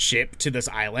ship to this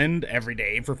island every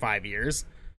day for 5 years.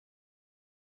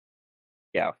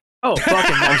 Oh,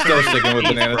 fucking I'm still sticking with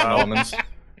cheese, bananas and bro. almonds.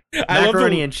 I love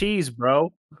Macaroni the, and cheese,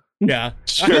 bro. yeah.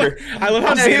 Sure. I love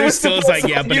how It Xander was still is supposed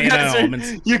like, yeah, to- banana and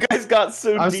almonds. You guys got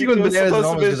so I'm deep. sticking it with was bananas and supposed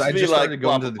almonds because to I be just like started blah,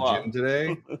 going to the blah, gym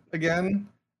today again.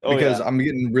 Oh, Because yeah. I'm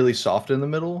getting really soft in the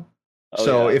middle. Oh,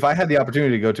 So yeah. if I had the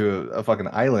opportunity to go to a fucking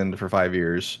island for 5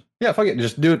 years, yeah, fuck it,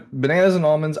 just do it. Bananas and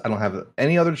almonds. I don't have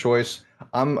any other choice.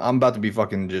 I'm about to be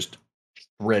fucking just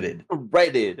shredded.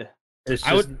 Breaded. It's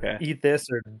I just would- Okay. eat this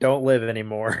or don't live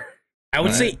anymore. I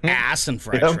would say Alright. ass and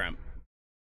fried Yep. shrimp.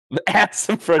 Add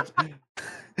some French.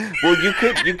 Well, you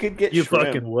could get You shrimp.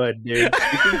 fucking would, dude.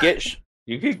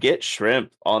 You could get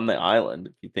shrimp on the island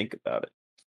if you think about it.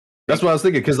 That's what I was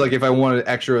thinking. Because like, if I wanted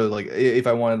extra, like, if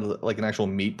I wanted like an actual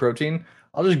meat protein,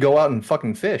 I'll just go out and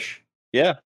fucking fish.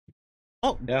 Yeah.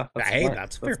 Oh, Yeah. hey, smart.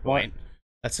 that's a fair smart. point.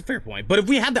 That's a fair point. But if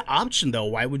we had the option, though,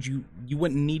 why would you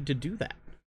wouldn't need to do that?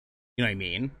 You know what I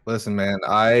mean? Listen, man,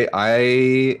 I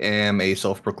am a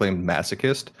self-proclaimed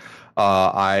masochist.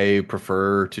 I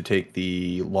prefer to take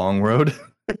the long road.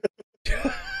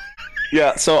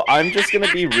 Yeah, so I'm just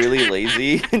gonna be really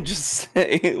lazy and just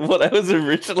say what I was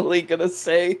originally gonna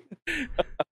say.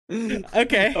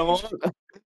 Okay.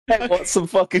 I want some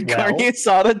fucking Well. carne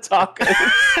asada tacos.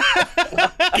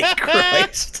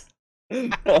 Christ.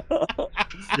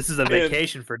 This is a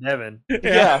vacation for Devin.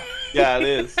 Yeah, it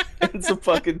is. And some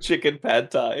fucking chicken pad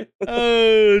thai.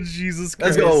 Oh, Jesus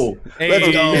Christ. Let's go. Hey,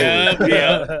 Let's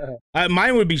go. yeah.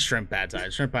 Mine would be shrimp pad thai.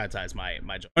 Shrimp pad thai is my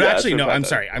joint. Or Yeah, actually, shrimp no, pad I'm thai.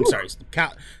 sorry.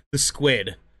 The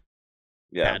squid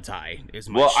Yeah. pad thai is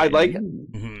my Well, I shit. like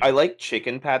Mhm. I like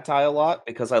chicken pad thai a lot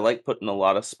because I like putting a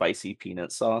lot of spicy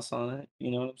peanut sauce on it.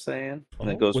 You know what I'm saying? And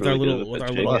it goes With really our little- good with with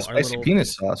our the Oh, little- chicken. spicy peanut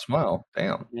sauce. Wow.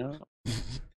 Damn. Yeah.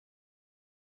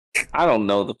 I don't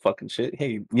know the fucking shit.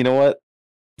 Hey, you know what?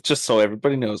 Just so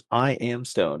everybody knows, I am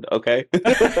stoned. Okay.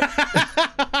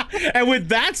 And with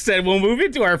that said, we'll move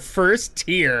into our first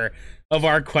tier of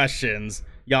our questions,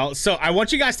 y'all. So I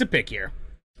want you guys to pick here.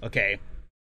 Okay.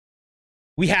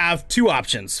 We have two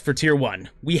options for tier 1.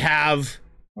 We have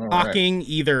All right. talking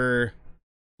either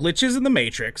glitches in the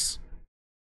Matrix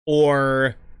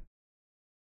or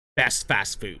best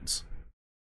fast foods.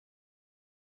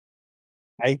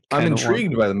 I'm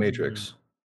intrigued by the Matrix.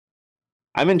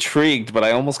 I'm intrigued, but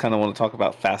I almost kind of want to talk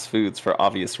about fast foods for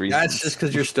obvious reasons. That's just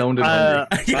because you're stoned and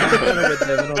hungry. I'm kind of with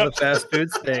Devin on the fast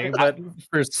foods thing, but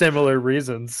for similar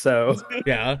reasons. So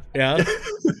Yeah.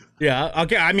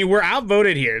 Okay. I mean, we're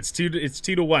outvoted here. It's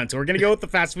 2-1. So we're gonna go with the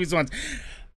fast foods ones.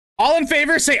 All in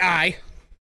favor, say aye.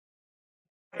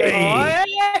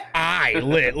 Aye,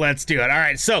 lit. Let's do it. All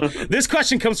right. So this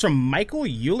question comes from Michael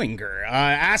Eulinger.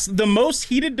 Asked, the most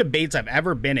heated debates I've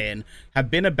ever been in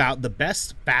have been about the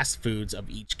best fast foods of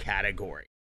each category,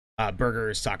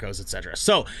 burgers, tacos, etc.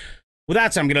 So with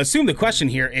that, I'm going to assume the question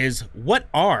here is, what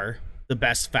are the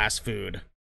best fast food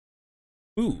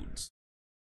foods?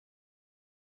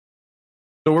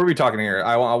 So what are we talking here?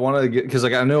 I want to get, because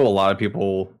like I know a lot of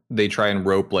people, they try and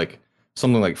rope like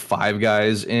something like Five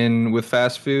Guys in with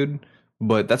fast food,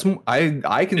 but that's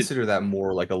I consider that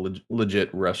more like a legit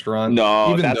restaurant.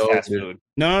 No, even that's though fast it- food.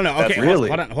 No. That's Okay, really-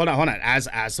 hold on. As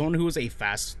someone who is a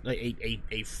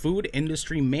food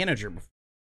industry manager before,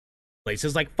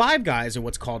 places like Five Guys are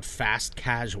what's called fast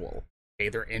casual. Okay,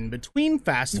 they're in between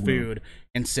fast Mhm. food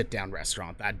and sit down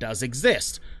restaurant. That does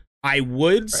exist. I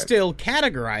would still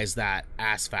categorize that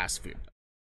as fast food.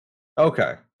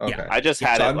 Okay. Yeah. Okay. I just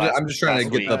had So it. I'm just trying to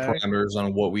last get the week. parameters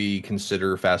on what we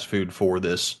consider fast food for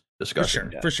this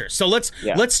discussion. For sure. So let's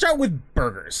start with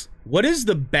burgers. What is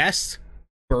the best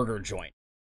burger joint?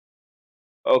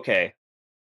 Okay.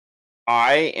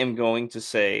 I am going to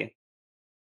say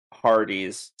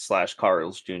Hardee's /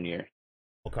 Carl's Jr.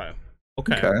 Okay.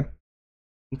 Okay.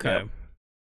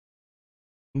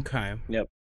 Yep.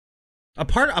 A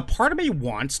part of me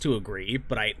wants to agree,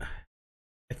 but I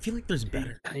feel like there's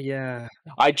better. yeah,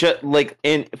 I just like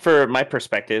for my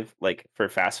perspective, like for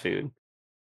fast food,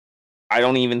 I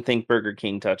don't even think Burger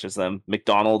King touches them.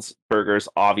 McDonald's burgers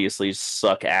obviously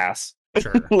suck ass.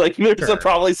 Sure. Like there's Sure.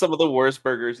 probably some of the worst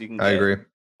burgers you can get. I agree.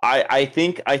 I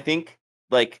think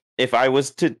like if I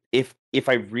was to if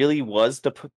I really was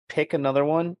to pick another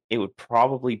one, it would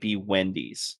probably be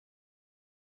Wendy's.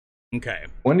 Okay.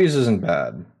 Wendy's isn't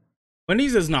bad.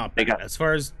 Wendy's is not They bad got- as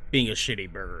far as being a shitty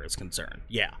burger is concerned.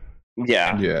 Yeah.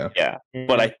 Yeah. Yeah.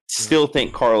 But I still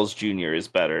think Carl's Jr. is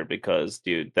better because,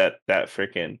 dude, that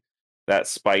freaking that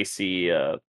spicy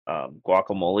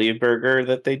guacamole burger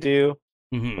that they do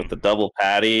Mhm. with the double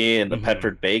patty and the Mhm.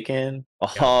 peppered bacon.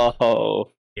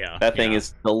 Oh, Yeah. that thing yeah.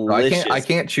 is So delicious. I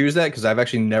can't choose that because I've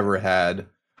actually never had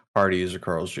Hardee's or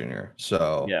Carl's Jr.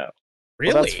 So Yeah,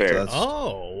 really. well, that's fair. That's-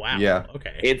 Oh wow. Yeah.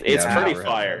 Okay. it's Yeah, pretty I've never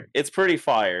had fire. that. It's pretty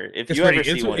fire. If It's you pretty- ever see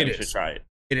it's- one, it you should is. try it.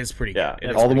 It is pretty Yeah. good. It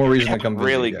is all the pretty more good. reason They to come have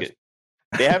visit really you guys. good.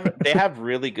 They have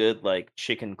really good like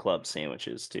chicken club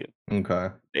sandwiches too. Okay.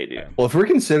 They do. Well, if we're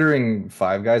considering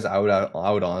Five Guys, I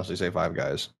would honestly say Five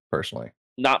Guys personally.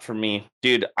 Not for me,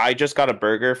 dude. I just got a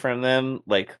burger from them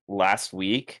like last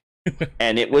week,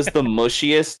 and it was the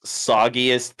mushiest,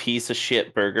 soggiest piece of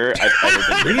shit burger I've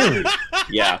ever been. Really?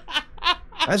 Yeah,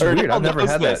 That's weird. Ernell I've never knows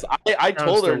had this. that. I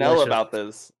told Sounds Ernell delicious. about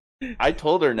this. I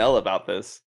told Ernell about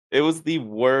this. It was the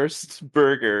worst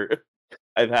burger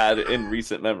I've had in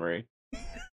recent memory.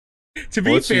 To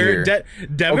be Let's see fair, here.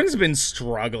 Devin's been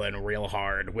struggling real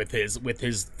hard with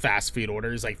his fast food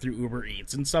orders, like through Uber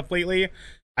Eats and stuff lately.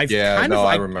 I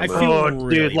I remember. feel Oh,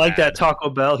 really dude, like bad. that Taco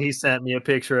Bell he sent me a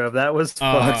picture of. That was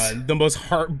fucked. The most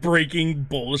heartbreaking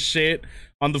bullshit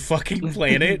on the fucking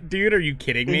planet, dude. Are you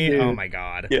kidding me? Oh Dude. my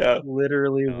god. Yeah.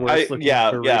 Literally I- worst looking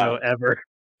yeah, burrito ever.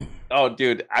 Oh,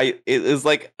 dude, it is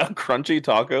like a crunchy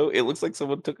taco. It looks like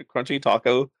someone took a crunchy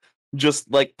taco, just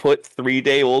like put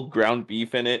 3-day-old ground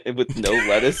beef in it with no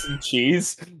lettuce and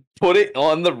cheese, put it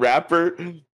on the wrapper,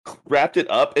 wrapped it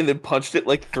up, and then punched it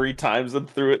like 3 times and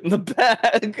threw it in the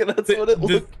bag. That's what it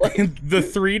looked like. The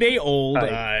 3-day-old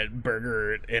Right.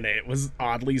 burger in it was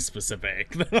oddly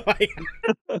specific. Like,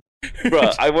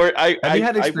 Bro, I work. Have you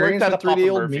had I experience worked at with a Papa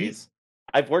 3-day-old meat? Murphy's.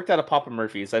 I've worked at a Papa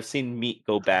Murphy's. I've seen meat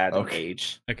go bad and Okay.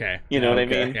 age. okay, You know what I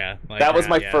Okay. mean? yeah, like, That was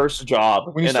my yeah. first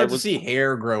job, When you and I start to was see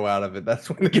hair grow out of it, that's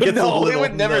when it gets a no, little it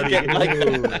would never nutty. get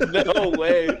like no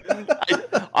way.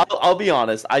 I'll be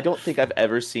honest. I don't think I've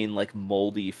ever seen like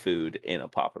moldy food in a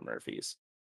Papa Murphy's.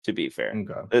 To be fair,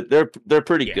 Okay. they're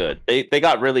pretty Yeah. good. They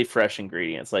got really fresh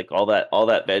ingredients, like all that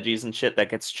veggies and shit that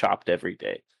gets chopped every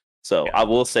day. So Yeah. I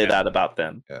will say Yeah. that about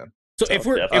them. So So, if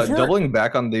we're definitely. Doubling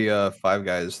back on the Five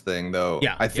Guys thing, though,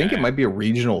 Yeah, I think yeah, it might be a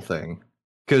regional thing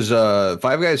because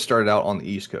Five Guys started out on the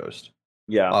East Coast.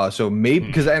 Yeah, So maybe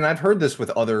Hmm. because, and I've heard this with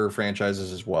other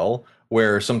franchises as well,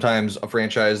 where sometimes a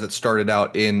franchise that started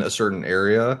out in a certain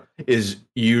area is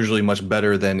usually much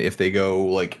better than if they go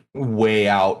like way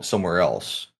out somewhere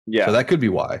else. yeah. So that could be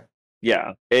why.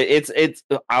 Yeah, it's.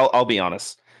 I'll be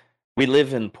honest. We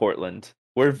live in Portland.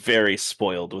 We're very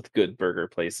spoiled with good burger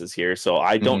places here, so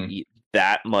I don't Mhm. eat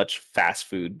that much fast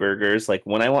food burgers. Like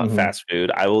when I want Mhm. fast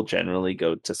food, I will generally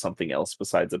go to something else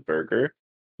besides a burger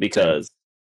because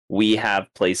we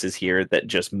have places here that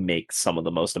just make some of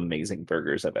the most amazing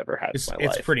burgers I've ever had it's in my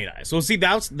life. pretty nice. Well, see,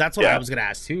 that's what I Yeah. was gonna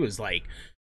ask too. Is like,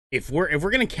 if we're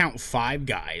gonna count Five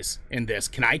Guys in this,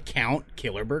 can I count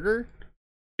Killer Burger?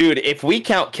 Dude, if we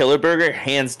count Killer Burger,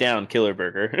 hands down Killer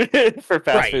Burger for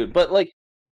fast Right. food. But like,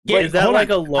 Yeah, but Is that hold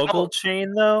like on. a local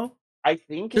chain though? I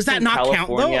think Does it's that in not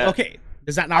California. count though? Okay,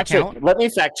 does that not Actually, count? let me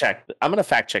fact check. I'm gonna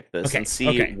fact check this Okay, and see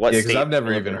okay. what Yeah, state. because I've never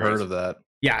Killer even Burger heard is. of that.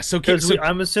 Yeah. So, Because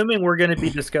I'm assuming we're going to be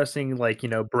discussing like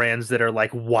brands that are like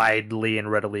widely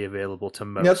and readily available to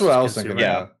most. That's what I was thinking.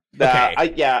 consumers. Yeah.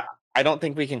 Okay. I don't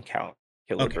think we can count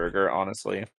Killer Okay. Burger,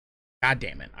 honestly. God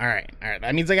damn it! All right.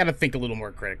 That means I got to think a little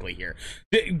more critically here.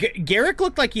 Garrick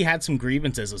looked like he had some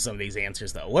grievances with some of these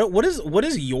answers, though. What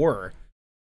is your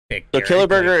pick? The Garrick? Killer Like-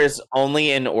 Burger is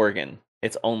only in Oregon.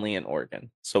 It's only in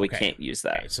Oregon, so we Okay. can't use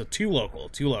Okay, that. so too local.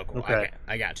 Okay. Okay,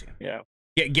 I got you. Yeah.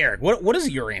 Yeah, Garrick, what is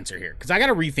your answer here? Because I got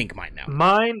to rethink mine now.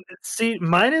 Mine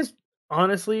is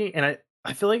honestly, and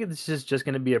I feel like it's just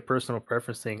going to be a personal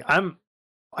preference thing.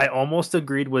 I almost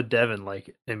agreed with Devin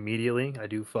like immediately. I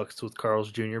do fucks with Carl's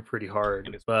Jr. pretty hard,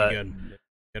 It's but pretty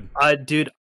good. dude,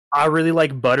 I really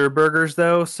like butter burgers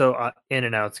though, so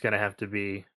In-N-Out's gonna have to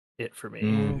be it for me.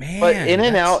 Mm. Man, But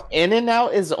that's-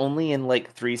 In-N-Out is only in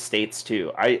like 3 states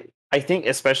too. I think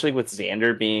especially with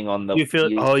Xander being on the You feel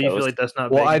East you feel Coast- like that's not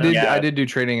Well, big I did. enough? Yeah. I did do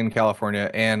training in California,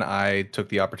 and I took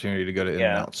the opportunity to go to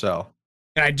In-N-Out. So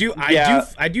And I do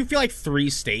feel like 3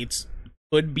 states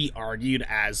could be argued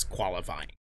as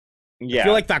qualifying. yeah. I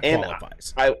feel like that and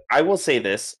qualifies. I will say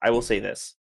this.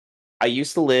 I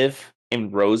used to live in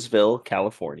Roseville,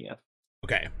 California.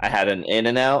 Okay. I had an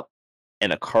In-N-Out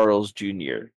and a Carl's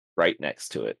Jr. right next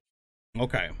to it.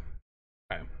 Okay.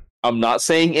 I'm not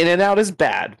saying In-N-Out is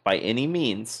bad by any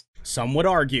means. Some would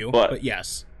argue, But- but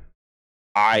yes.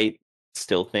 I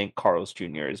still think Carl's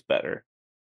Jr. is better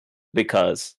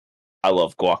because I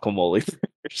love guacamole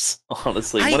burgers.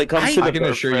 Honestly, when it comes to I the can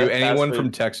assure you, fast anyone food-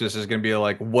 from Texas is going to be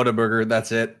like, "What a burger!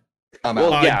 That's it. I'm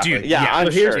well, out." yeah, dude, yeah, yeah. I'm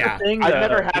But here's sure. Yeah. the thing, I've though.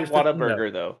 never had Here's the thing, though.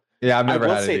 Whataburger though. Yeah, I've I never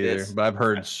will had say it either, this. but I've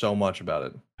heard so much about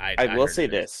it. I will heard say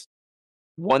it. this.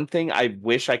 One thing I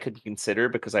wish I could consider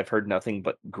because I've heard nothing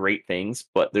but great things,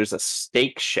 but there's a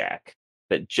Steak Shack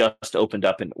that just opened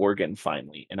up in Oregon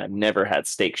finally, and I've never had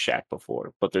Steak Shack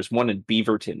before, but there's one in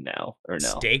Beaverton now, or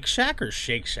no? Steak Shack or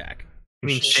Shake Shack? You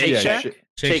mean Shake Shake Shack? Shack?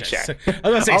 Shake Shack. I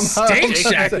was gonna say Steak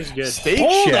Shake Shack Shack. is good. Steak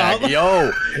Hold Shack, up.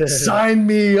 yo, sign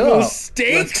me Oh, up.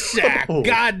 Steak Let's Shack. go.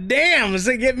 God damn.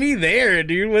 So get me there,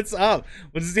 dude. What's up?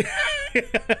 What's the...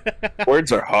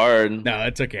 Words are hard. No,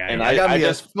 it's okay. And I got me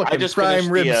just- a fucking just prime finished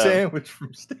rib the, sandwich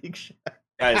from Steak Shack.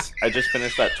 Guys, I just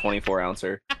finished that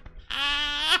 24-ouncer.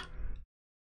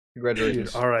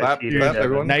 Congratulations. Dude, all right, Clap, Peter, clap, Devin.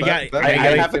 everyone. Now you clap, got- clap. now I, you I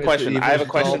gotta have a finish question. you I have a finish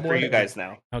the question tall for you boy? guys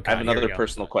now. Okay, I have here another we go.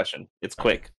 personal question. It's Oh.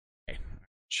 quick. Okay.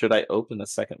 Should I open the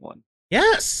second one?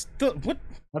 Yes. What?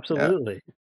 Absolutely.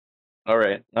 All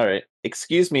right.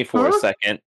 Excuse me for a Huh?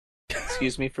 second.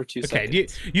 Excuse me for 2 Okay,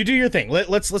 seconds. you do your thing.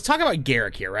 Let's talk about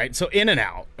Garrick here, right? So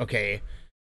In-N-Out, okay.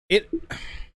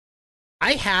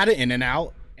 I had an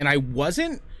In-N-Out and I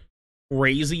wasn't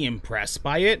crazy impressed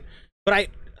by it, but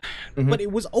but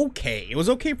it was okay. It was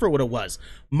okay for what it was.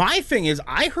 My thing is,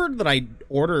 I heard that I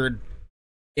ordered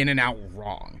In-N-Out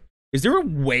wrong. Is there a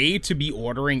way to be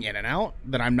ordering In-N-Out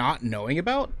that I'm not knowing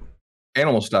about?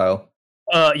 Animal style.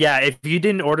 Yeah, if you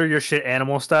didn't order your shit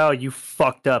animal style, you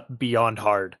fucked up beyond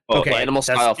hard. Oh, Okay, animal that's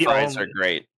style the fries only- are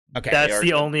great. Okay. That's are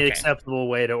the good. only Okay. acceptable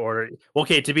way to order.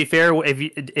 Okay, to be fair,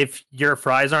 if your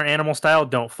fries aren't animal style,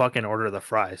 don't fucking order the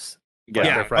fries. Yeah,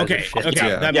 yeah. their fries are Okay. shit. Okay.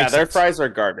 Yeah. That yeah, makes their sense. fries are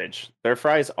garbage. Their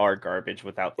fries are garbage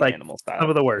without the Like, animal Some style.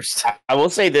 of the worst. I will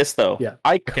say this though. Yeah.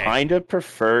 I Okay. kind of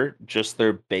prefer just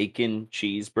their bacon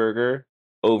cheeseburger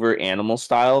over animal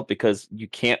style because you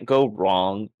can't go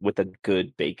wrong with a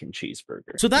good bacon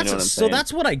cheeseburger. So You know that's what I'm so saying?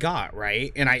 that's what I got,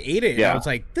 right? And I ate it and I Yeah. was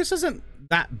like, this isn't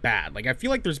that bad. Like I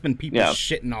feel like there's been people Yeah.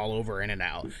 shitting all over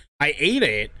In-N-Out. I ate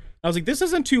it. I was like, this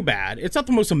isn't too bad. It's not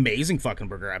the most amazing fucking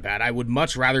burger I've had. I would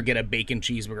much rather get a bacon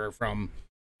cheeseburger from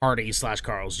Hardee's /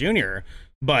 Carl's Jr.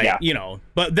 But Yeah.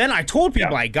 but then I told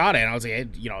people Yeah. I got it and I was like,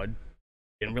 it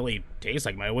didn't really taste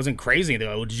like mine. It wasn't crazy. They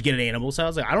were like, did you get an animal style? I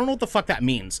was like, I don't know what the fuck that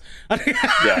means.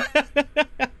 Yeah.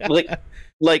 like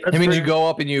It means you go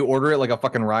up and you order it like a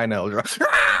fucking rhino. You're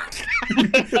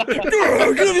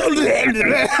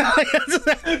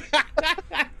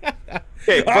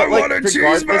okay, I but want a regardless,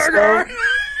 cheeseburger.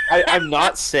 though, I'm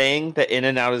not saying that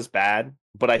In-N-Out is bad,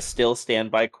 but I still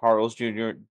stand by Carl's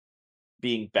Jr.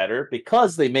 being better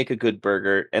because they make a good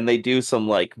burger and they do some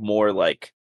like more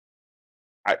like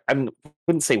I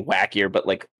wouldn't say wackier, but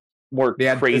like more They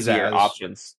add crazier pizzazz.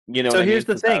 options. You know. So what I here's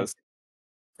mean? the thing. Pizzazz.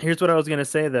 Here's what I was gonna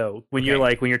say though. When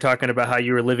Okay. you're talking about how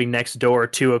you were living next door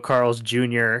to a Carl's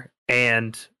Jr.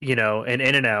 and an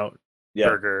In-N-Out Yeah.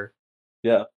 burger.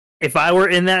 Yeah. If I were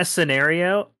in that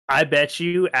scenario, I bet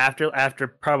you after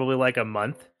probably like a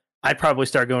month, I'd probably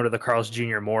start going to the Carl's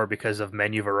Jr. more because of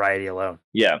menu variety alone.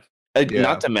 Yeah. Yeah.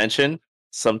 Not to mention,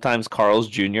 sometimes Carl's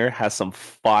Jr. has some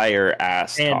fire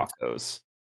ass And- tacos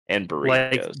and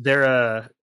Like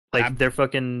burritos. they're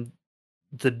fucking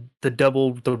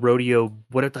the rodeo.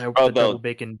 What if the Oh, double the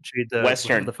bacon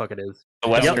Western. whatever the fuck it is? the The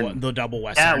Western. double- the double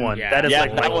Western. one. Yeah. That is Yeah,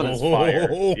 like that one is fire.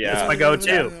 Yeah. That's my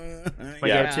go-to. My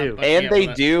Yeah. go-to. but And yeah, they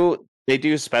but-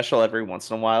 do a special every once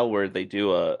in a while where they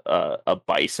do a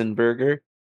bison burger,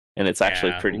 and it's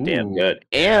actually Yeah. pretty damn Ooh. good.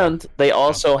 Yeah. And they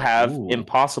also have Ooh.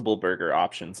 Impossible Burger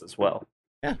options as well.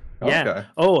 Yeah. Okay.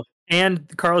 Oh, and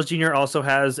Carl's Jr. also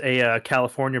has a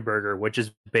California burger, which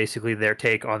is basically their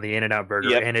take on the In-N-Out burger,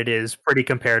 Yep. and it is pretty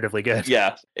comparatively good.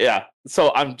 Yeah, yeah.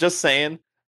 So I'm just saying,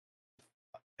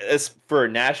 as for a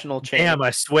national chain, Damn,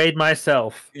 I swayed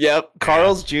myself. yep,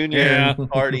 Carl's Jr. Yeah.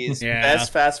 Party's Yeah.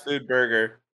 best fast food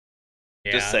burger.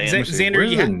 Yeah. Just saying. Z- Let me see, Xander,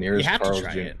 where's you, the you nearest have to Carl's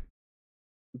try Jr.? it.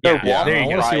 Their Yeah, Yeah, waffle there I you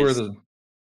want to see where fries,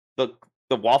 the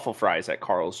the waffle fries at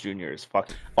Carl's Jr. is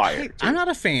fucking fire. I'm dude. not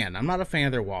a fan. I'm not a fan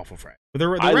of their waffle fries. The I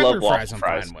regular love waffle fries I'm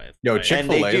fries. fine with. Yo, but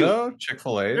Chick-fil-A do- though.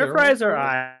 Chick-fil-A. Their fries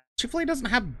are Chick-fil-A doesn't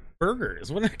have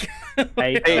burgers. What?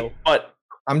 Hey, Hey, but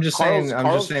I'm just Carl's, saying. I'm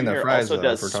Carl's just saying Jr. that fries also though.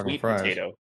 does If we're talking sweet fries.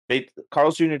 potato.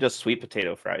 Carl's Jr. does sweet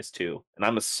potato fries too, and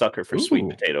I'm a sucker for sweet Ooh.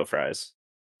 potato fries.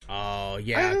 Oh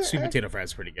yeah, sweet potato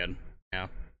fries is pretty good. Yeah.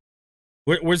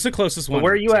 Where's the closest one?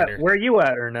 where are you at? Xander? Where are you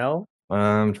at, Ernell?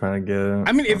 I'm trying to get.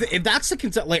 I mean, if that's the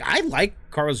concept, like I like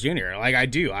Carl's Jr. Like I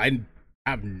do. I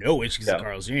have no issues Yeah. with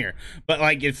Carl's Jr. But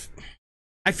like if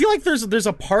I feel like there's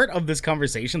a part of this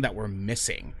conversation that we're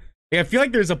missing. Like, I feel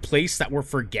like there's a place that we're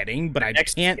forgetting, but I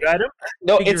Next can't. food item?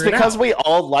 No, Figure it's it because out. we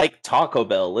all like Taco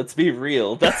Bell. Let's be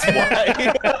real. That's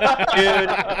why.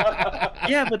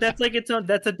 Yeah, but that's like its own.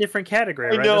 That's a different category.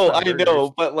 I right? know, That's I not know, burgers.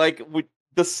 but like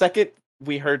the second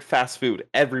we heard fast food,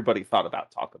 everybody thought about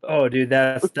Taco Bell. Oh, dude,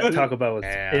 that Taco Bell was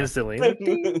Yeah. instantly.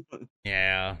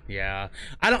 Yeah.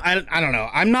 I don't know.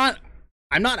 I'm not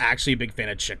actually a big fan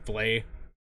of Chick-fil-A.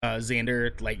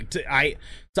 Xander, like I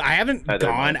haven't Neither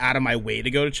am gone I. out of my way to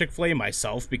go to Chick-fil-A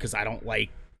myself because I don't like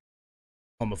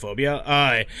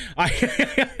homophobia.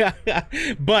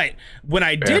 But when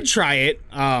I did try it,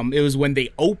 it was when they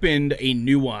opened a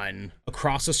new one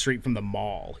across the street from the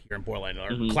mall here in Portland, or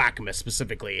Clackamas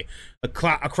specifically,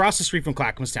 across the street from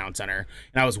Clackamas Town Center,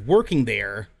 and I was working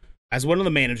there as one of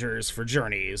the managers for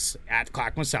Journeys at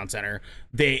Clackamas Town Center.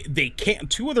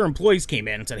 Two other employees came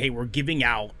in and said, "Hey, we're giving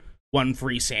out one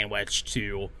free sandwich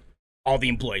to all the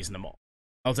employees in the mall."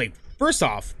 I was like, first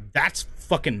off, that's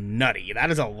fucking nutty. That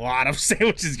is a lot of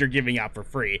sandwiches you're giving out for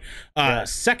free.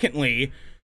 Secondly,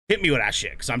 hit me with that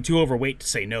shit, because I'm too overweight to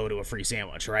say no to a free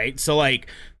sandwich, right? So like,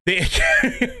 they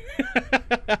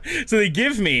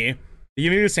give me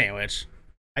the sandwich,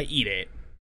 I eat it,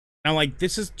 and I'm like,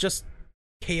 this is just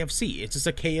KFC. It's just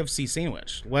a KFC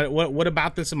sandwich. What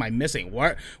about this am I missing?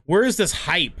 Where is this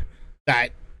hype that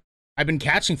I've been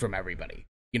catching from everybody?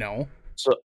 You know?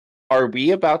 So, are we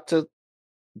about to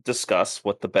discuss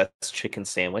what the best chicken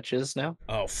sandwich is now?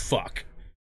 Oh fuck.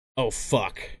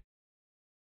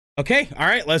 Okay, all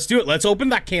right, let's do it. Let's open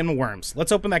that can of worms.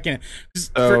 Let's open that can.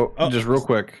 Just real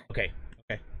quick. Okay.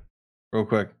 Real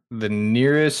quick. The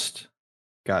nearest.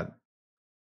 God.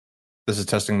 This is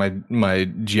testing my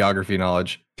geography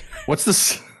knowledge. What's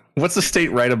the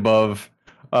state right above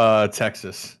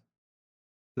Texas? Is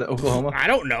that Oklahoma? I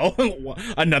don't know.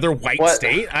 Another white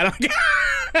state? I don't.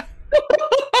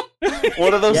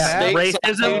 One of those states.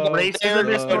 Racism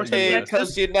is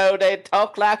because you know they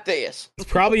talk like this. It's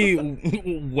probably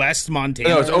West Montana.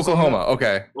 No, it's Oklahoma.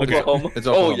 Okay. Oklahoma. It's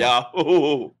Oklahoma. Oh yeah.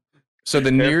 Ooh. So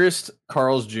the nearest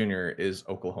Carl's Jr. is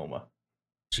Oklahoma.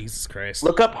 Jesus Christ.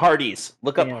 Look up Hardee's.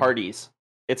 Hardee's.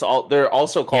 They're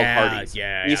also called Hardee's.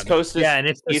 Yeah. East Coast is and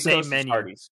it's the East same Coast menu.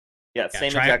 Hardee's. Yeah,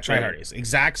 same try exact menu. Hardee's.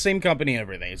 Exact same company and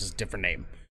everything. It's just different name.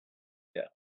 Yeah.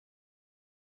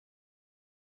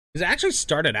 It actually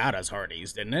started out as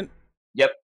Hardee's, didn't it?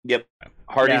 Yep.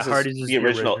 Hardee's is the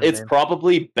original. It's name.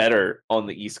 probably better on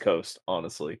the East Coast,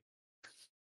 honestly.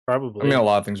 Probably. I mean, a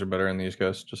lot of things are better in the East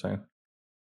Coast. Just saying.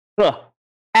 Huh.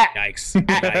 Yikes.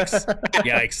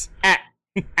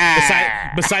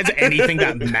 Besides anything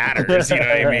that matters, you know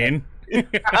what I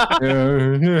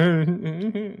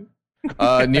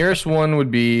mean? Nearest one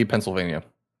would be Pennsylvania.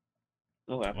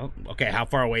 Oh, wow. Well, okay, how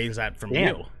far away is that from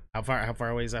Damn. you? How far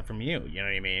away is that from you? You know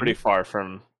what I mean? Pretty far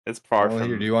from. It's far Well, from.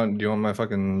 here, do you want my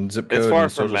fucking zip It's code far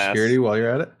and from social Mass. security while you're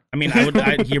at it? I mean,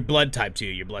 your blood type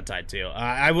too.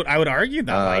 I would argue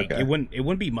that okay. it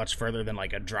wouldn't be much further than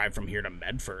like a drive from here to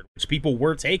Medford, which people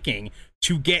were taking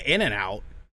to get in and out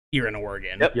here in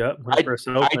Oregon. Yep. when it first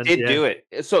opened, I did do it.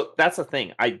 So that's the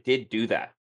thing. I did do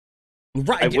that.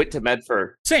 Right. I went to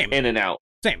Medford Same. in and out.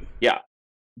 Same. Yeah.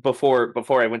 Before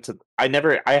I went to, I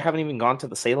haven't even gone to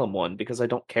the Salem one because I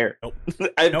don't care. Nope.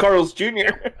 I have Carl's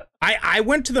Jr. I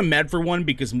went to the Medford one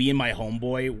because me and my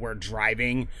homeboy were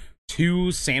driving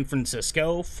to San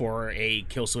Francisco for a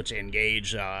Killswitch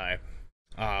Engage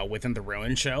within the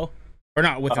Ruin show, or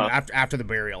not within after the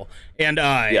burial, and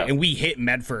and we hit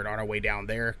Medford on our way down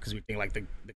there because we think like the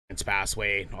Queen's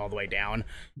Passway all the way down,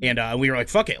 and we were like,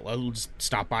 fuck it, let's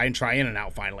stop by and try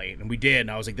In-N-Out finally, and we did, and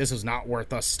I was like, this is not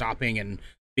worth us stopping and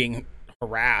being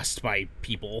harassed by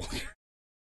people.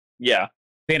 Yeah.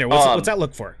 Xander, what's that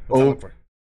look for?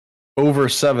 Over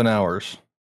 7 hours.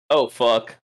 Oh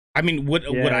fuck. I mean, would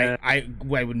I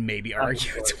would maybe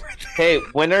argue it's worth it. Hey,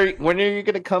 when are you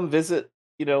gonna come visit?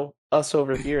 Us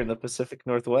over here in the Pacific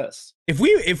Northwest. If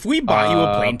we buy you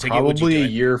a plane ticket, would you probably do a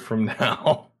it? year from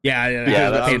now. Yeah,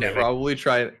 I would probably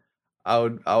try it. I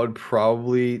would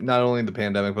probably, not only the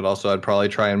pandemic, but also I'd probably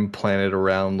try and plan it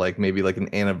around like maybe like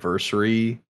an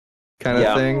anniversary kind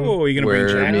of thing. Oh, you're gonna bring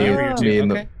Jack over here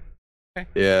too? Okay.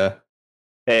 Yeah.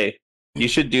 Hey, you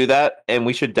should do that, and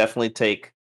we should definitely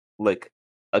take like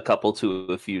a couple to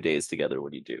a few days together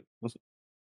when you do.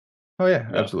 Oh yeah,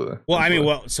 absolutely. Well,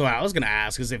 absolutely. I mean, so I was gonna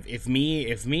ask is if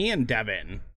me and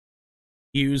Devin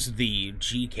use the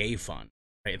GK fund,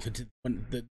 right?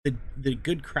 The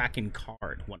good Kraken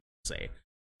card, one would say.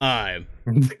 The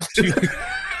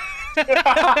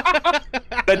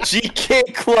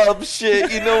GK club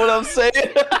shit, you know what I'm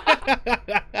saying?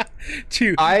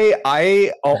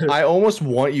 I almost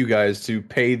want you guys to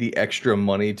pay the extra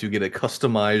money to get a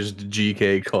customized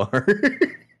GK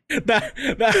card.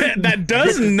 that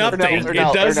does nothing.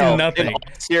 It does nothing.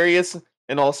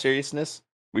 In all seriousness,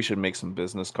 we should make some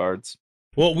business cards.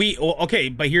 Well, okay,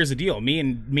 but here's the deal. Me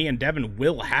and Devin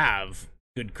will have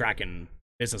good Kraken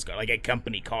business card, like a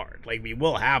company card. Like we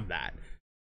will have that.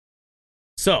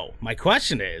 So my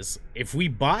question is, if we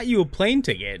bought you a plane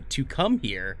ticket to come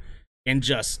here and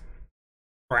just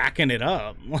Kraken it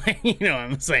up, like, you know what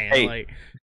I'm saying? Hey, like,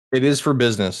 it is for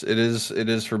business. It is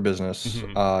for business.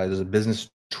 Mm-hmm. It is a business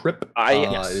trip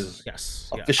Yes. is yes.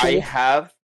 official. I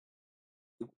have.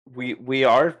 We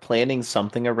are planning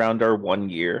something around our 1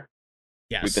 year.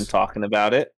 Yes. We've been talking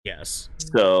about it, Yes.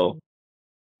 so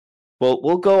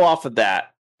we'll go off of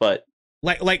that. But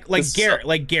Like This- Garrick.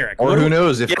 Or what who do-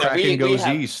 knows if Yeah, Kraken we goes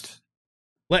have- east?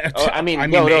 I mean,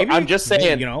 no, no, I'm just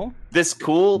saying, you know. this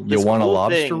cool. You This want a cool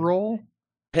lobster thing- roll?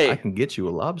 I Hey, can get you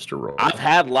a lobster roll. I've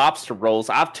had lobster rolls.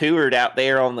 I've toured out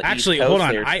there on the Actually, East Coast. hold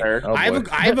on. There, I sir. Oh,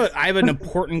 boy. I have an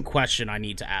important question I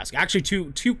need to ask. Actually,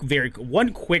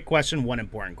 one quick question, one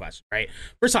important question. Right.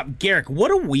 First off, Garrick, what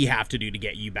do we have to do to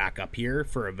get you back up here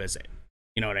for a visit?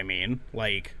 You know what I mean?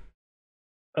 Like,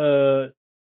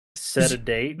 Set a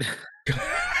date.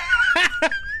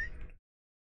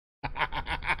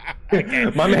 Okay.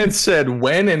 My man said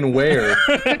when and where.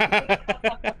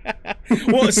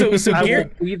 Well, so I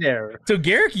Garrick, will be there. so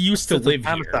Garrick used to Since live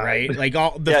I'm here, outside. right? Like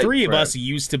all the Yeah, three of right. us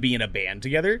used to be in a band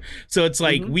together. So it's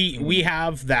like Mhm. we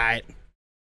have that.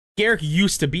 Garrick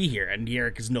used to be here, and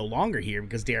Garrick is no longer here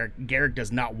because Garrick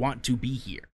does not want to be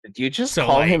here. Did you just So,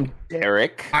 call like, him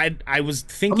Derek? I was I'm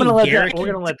thinking gonna let Garrick. that.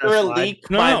 We're gonna let that You're a slide. leak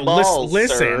No, my no, balls,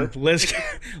 listen, sir.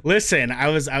 listen. I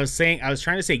was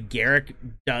trying to say Garrick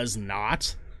does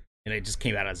not, and it just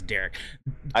came out as Derek.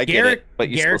 I get Garrick- it, but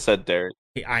you Garrick- still said Derek.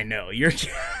 I know you're.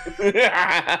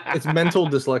 It's mental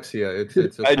dyslexia.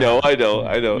 It's I know.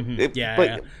 Mhm. Yeah, but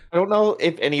yeah. I don't know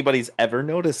if anybody's ever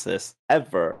noticed this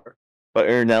ever. But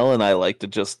Ernell and I like to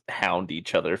just hound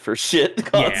each other for shit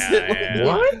constantly. yeah.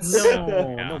 What?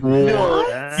 No,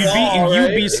 Yeah. no,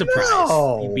 You'd be surprised.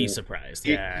 No. You'd be surprised.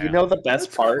 You- Yeah. You know the best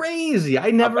That's part. crazy.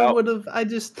 I never about- would have. I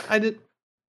did.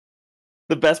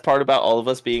 The best part about all of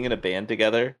us being in a band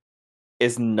together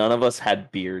is none of us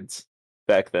had beards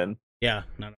back then. Yeah.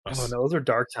 None of Oh, us. no, those are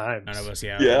dark times. None of us.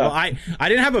 Yeah. Yeah. Well, I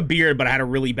didn't have a beard, but I had a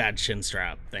really bad chin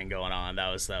strap thing going on.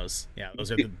 That was. Yeah.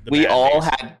 Those are the We bad all days.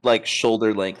 had like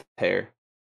shoulder length hair.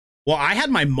 Well, I had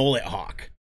my mullet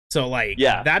hawk, so like,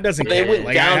 Yeah. that doesn't. But it count. went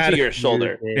Like, down I had, to your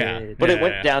shoulder. Yeah. But it Yeah,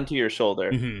 went yeah. down to your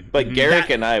shoulder. Mhm, But mhm. Garrick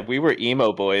That- and I, we were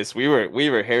emo boys. We were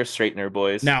hair straightener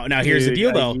boys. Now here's the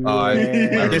deal though. I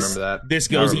remember This- that. This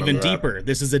I goes remember even that. deeper.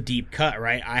 This is a deep cut,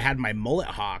 right? I had my mullet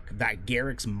hawk that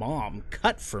Garrick's mom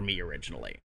cut for me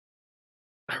originally.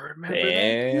 I remember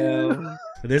Damn.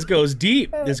 This goes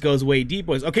deep. This goes way deep,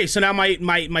 boys. Okay, so now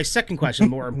my second question,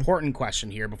 more important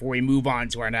question here before we move on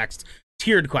to our next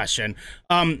tiered question.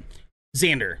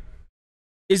 Xander,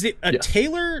 is it a Yes.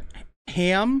 Taylor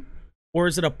ham or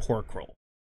is it a pork roll?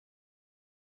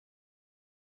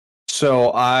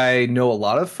 So I know a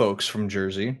lot of folks from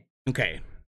Jersey. Okay.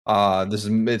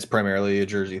 It's primarily a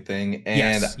Jersey thing,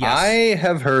 and Yes, yes. I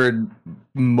have heard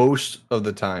most of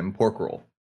the time pork roll.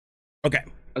 Okay.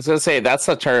 I was gonna say that's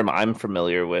a term I'm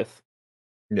familiar with.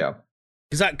 Yeah,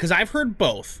 Because I've heard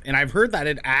both, and I've heard that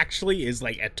it actually is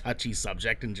like a touchy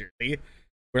subject in Jersey,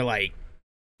 where like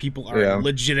people are Yeah.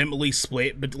 legitimately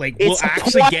split, but like It's will a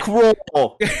actually pork get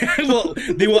roll. well,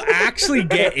 they will actually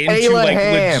get into Taylor like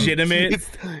ham. legitimate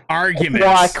arguments.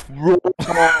 Pork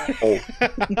roll.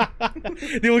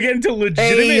 They will get into legitimate.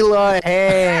 Taylor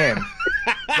ham.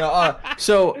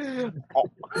 So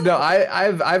no,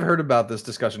 I've heard about this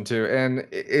discussion too, and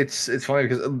it's funny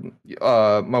because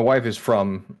my wife is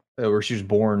from where she was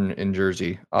born in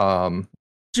Jersey.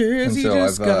 Jersey so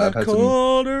just I've got had some-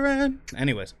 colder and.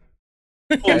 Anyways,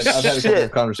 I've had a couple shit.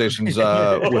 of conversations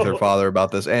with her father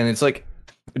about this, and it's like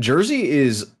Jersey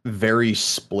is very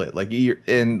split. Like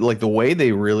and like the way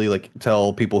they really like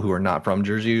tell people who are not from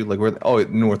Jersey, like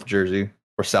North Jersey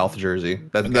or South Jersey.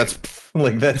 That's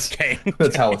like that's okay.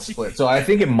 that's how it's split. So I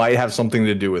think it might have something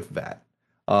to do with that.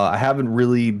 I haven't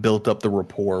really built up the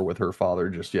rapport with her father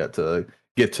just yet to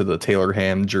get to the Taylor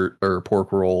ham or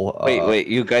pork roll. Wait,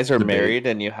 you guys are debate. married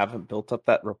and you haven't built up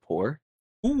that rapport?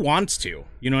 Who wants to?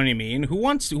 You know what I mean? Who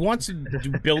wants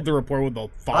to build the rapport with the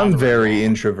father? I'm very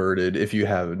introverted. If you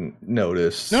haven't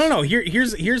noticed, No.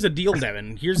 Here's the deal,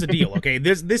 Devin. Here's the deal. Okay,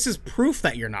 this is proof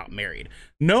that you're not married.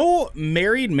 No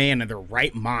married man in their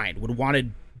right mind would want to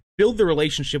build the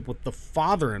relationship with the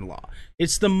father-in-law.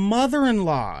 It's the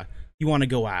mother-in-law you want to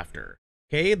go after.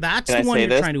 Okay, that's Can I the one say you're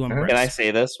this? trying to impress. Can I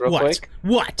say this real what? quick?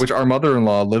 What? which our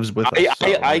mother-in-law lives with us.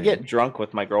 I get drunk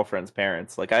with my girlfriend's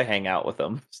parents. Like I hang out with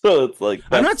them, so it's like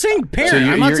I'm not saying parent. So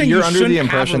I'm not saying you're you under shouldn't the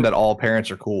impression have that all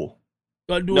parents are cool.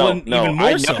 No, even more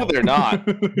I know so. they're not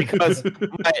because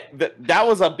that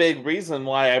was a big reason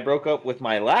why I broke up with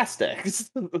my last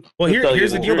ex. Well, to tell you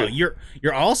here's the deal, though. truth.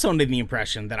 You're also under the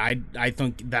impression that I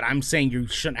think that I'm saying you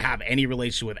shouldn't have any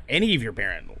relation with any of your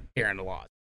parent-in-laws.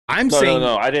 I'm saying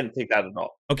No, I didn't think that at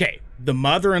all. okay, the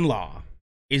mother-in-law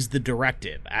is the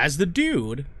directive. As the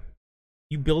dude,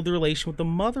 you build the relation with the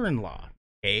mother-in-law.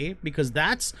 okay? Because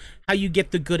that's how you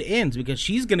get the good ends, because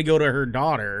she's going to go to her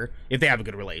daughter, if they have a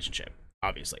good relationship,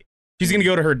 obviously. She's going to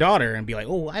go to her daughter and be like,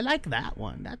 oh, I like that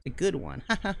one. That's a good one.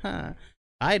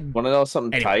 I'd Want to know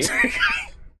something Anyways. tight?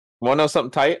 Want to know something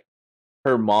tight?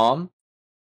 Her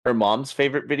mom's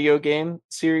favorite video game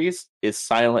series is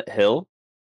Silent Hill,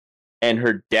 and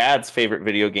her dad's favorite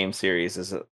video game series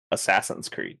is Assassin's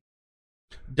Creed.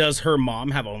 Does her mom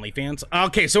have OnlyFans?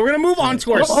 Okay, so we're gonna move on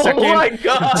to our Oh second. my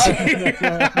god!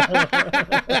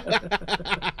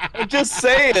 I'm just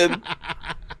saying.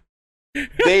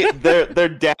 They're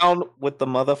down with the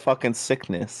motherfucking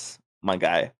sickness, my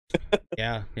guy.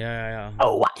 Yeah.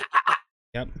 Oh,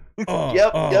 Yep. Oh,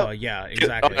 Yep, oh, yep. yeah,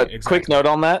 exactly. Quick note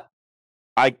on that.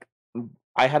 I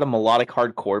had a melodic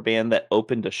hardcore band that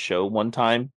opened a show one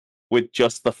time with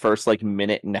just the first like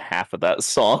minute and a half of that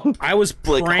song. I was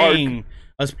like, praying.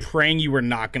 I was praying you were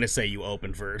not gonna say you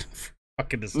opened for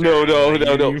fucking Disturbed. No.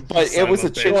 You But son it was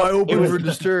of a bitch. chin Oh, I up. opened It for was,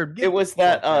 Disturbed. it was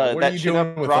that What are that you Chin doing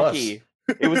Up with Rocky.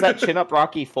 It was that Chin Up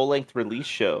Rocky full length release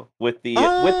show with the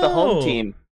home Oh,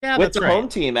 team. Yeah, With that's the right. home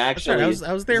team, That's right. actually.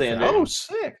 I was there for Xander. that. Oh,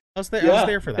 sick. I was there. I Yeah. was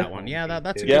there for that one. Yeah,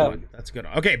 that's a good Yeah. one. That's a good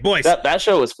one. Okay, boys. That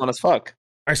show was fun as fuck.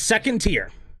 Our second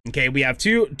tier. Okay, we have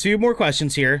two more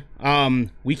questions here.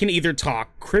 We can either talk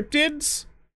cryptids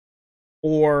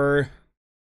or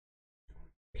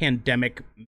pandemic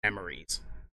memories.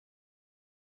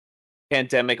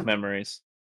 Pandemic memories.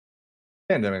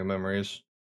 Pandemic memories.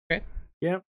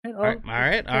 Yep. All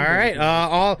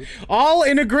right. All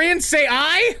in agreement. Say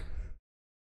aye.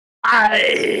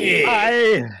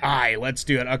 Aye. Let's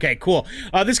do it. Okay, cool.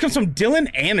 This comes from Dylan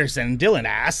Anderson. Dylan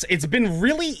asks, it's been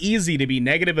really easy to be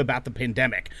negative about the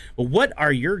pandemic, but what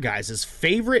are your guys'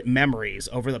 favorite memories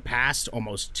over the past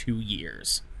almost 2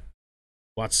 years?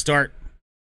 Let's start.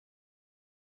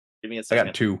 Give me a I second.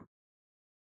 got two.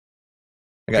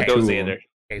 I got Okay. Go, two. Xander.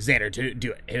 Okay, Xander,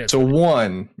 do it. Hit us So with it.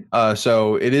 one,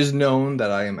 so it is known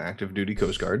that I am active duty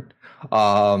Coast Guard.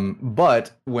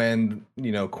 But when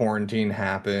quarantine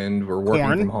happened, we're working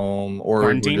Corn? from home, or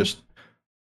Quarantine? we're just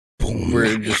Boom.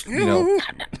 we're just we're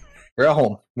at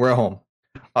home. We're at home.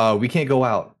 We can't go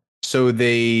out. So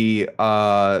they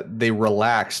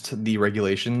relaxed the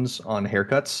regulations on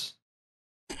haircuts,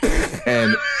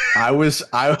 and I was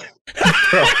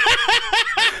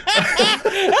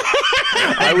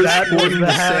sporting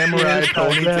the samurai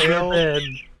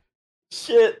ponytail.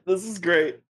 Shit, this is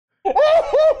great.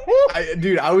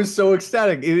 Dude, I was so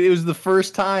ecstatic. It was the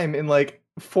first time in like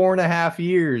 4.5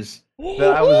 years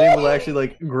that I was able to actually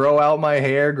like grow out my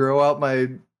hair, grow out my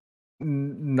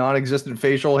non-existent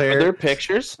facial Are hair. there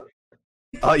pictures?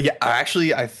 Yeah,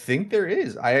 I think there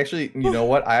is. You know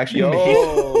what? I actually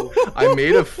Yo.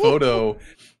 made a photo.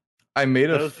 I made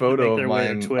a Those photo think of they're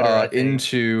wearing mine Twitter, I think.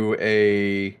 into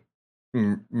a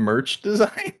merch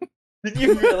design. Did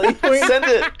you really? Send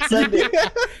it. Send it. Yeah.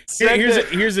 Send it.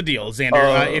 Here's the deal, Xander.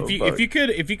 Oh,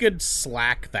 if you could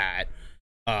slack that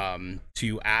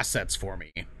to assets for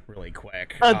me really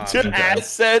quick. To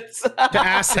assets. To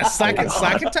assets. Slack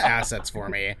it to assets for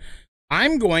me.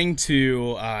 I'm going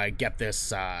to get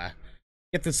this up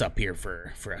here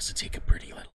for us to take a pretty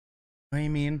little. I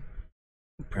mean,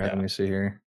 Let me see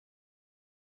here.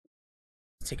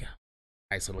 take a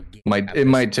nice little. It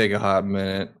might take a hot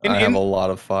minute. I have a lot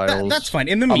of files. That's fine.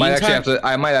 In the I meantime,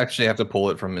 might actually have to pull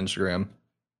it from Instagram.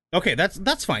 okay,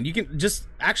 that's fine. You can just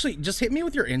hit me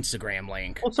with your Instagram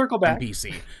link. We'll circle On back.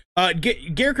 PC.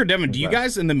 Garrick or Devin, do you Okay.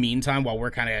 guys in the meantime, while we're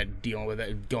kind of dealing with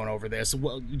it, going over this?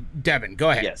 Well, Devin, go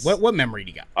ahead. Yes. What memory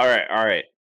do you got? All right.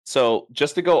 So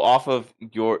just to go off of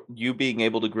you being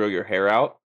able to grow your hair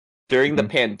out during the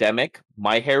pandemic,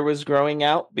 my hair was growing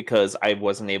out because I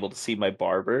wasn't able to see my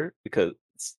barber because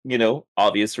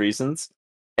obvious reasons,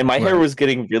 and my hair Right. was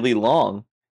getting really long.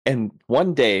 And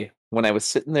one day when I was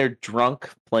sitting there drunk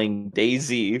playing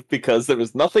DayZ because there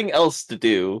was nothing else to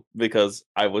do because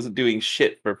I wasn't doing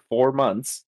shit for 4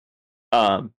 months,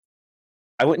 I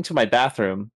went into my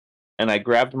bathroom and I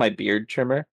grabbed my beard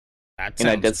trimmer That and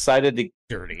I sounds decided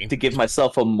dirty. to give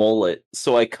myself a mullet.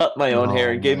 So I cut my own hair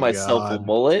Oh and gave my myself a God.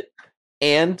 mullet,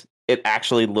 and it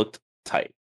actually looked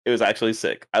tight. It was actually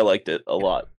sick. I liked it a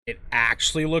lot. It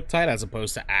actually looked tight as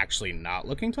opposed to actually not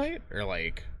looking tight, or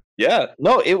like. Yeah,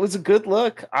 no, it was a good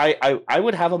look. I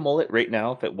would have a mullet right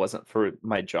now if it wasn't for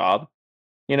my job.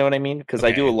 You know what I mean? Because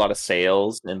I do a Okay. lot of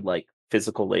sales and like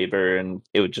physical labor, and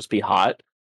it would just be hot.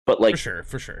 But like,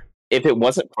 For sure. if it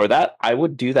wasn't for that, I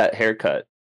would do that haircut.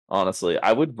 Honestly,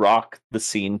 I would rock the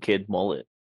Scene Kid mullet.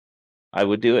 I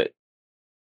would do it.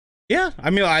 Yeah, I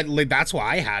mean, that's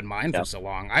why I had mine Yeah. for so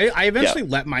long. I eventually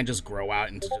let mine just grow out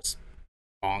into just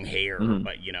long hair, Mhm.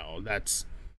 but that's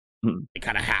It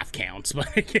kind of half counts, but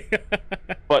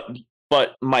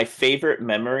But my favorite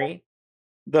memory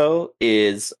though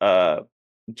is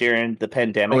during the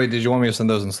pandemic. Oh wait, did you want me to send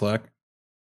those in Slack?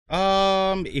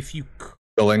 if you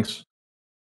The links.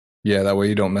 Yeah, that way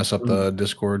you don't mess up the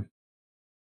Discord.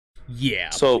 yeah.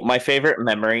 So my favorite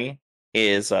memory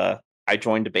is I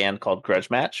joined a band called Grudge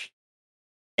Match,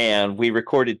 and we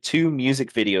recorded 2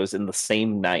 music videos in the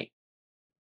same night.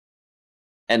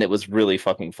 And it was really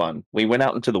fucking fun. We went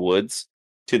out into the woods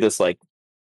to this like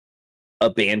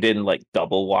abandoned like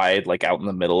double wide, like out in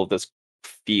the middle of this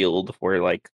field where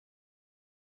like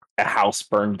a house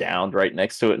burned down right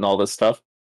next to it and all this stuff.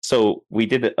 So we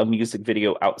did a music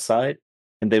video outside,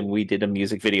 and then we did a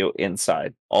music video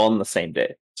inside, all in the same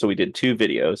day. So we did 2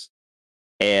 videos,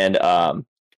 and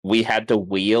we had to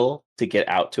wheel to get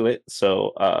out to it.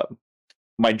 So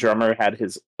my drummer had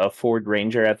a Ford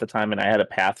Ranger at the time, and I had a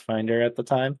Pathfinder at the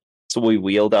time. So we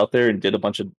wheeled out there and did a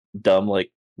bunch of dumb like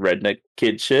redneck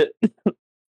kid shit.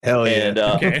 Hell yeah. And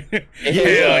Okay. and,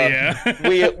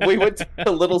 Hell yeah. we went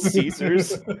to Little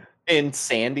Caesars in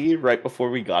Sandy right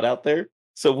before we got out there.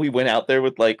 So we went out there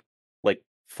with like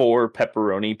 4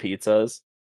 pepperoni pizzas,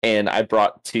 and I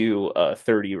brought 2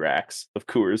 30 racks of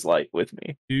Coors Light with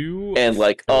me. And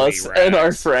like 30 us and our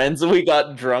racks. friends, we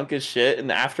got drunk as shit. And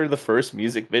after the first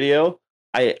music video,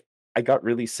 I got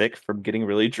really sick from getting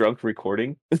really drunk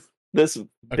recording this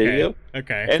video.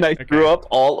 Okay. And I okay. threw up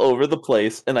all over the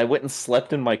place, and I went and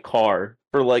slept in my car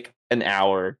for like an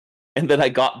hour. And then I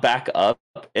got back up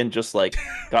and just like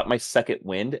got my second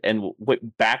wind and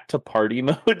went back to party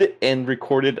mode and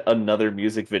recorded another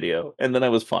music video. And then I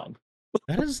was fine.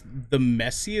 That is the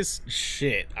messiest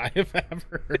shit I have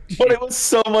ever heard. But it was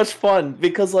so much fun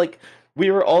because like we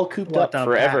were all cooped Lot up to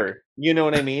unpack. forever. You know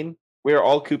what I mean? We were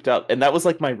all cooped up. And that was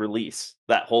like my release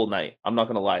that whole night. I'm not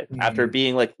going to lie. After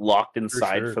being like locked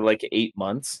inside sure. for like 8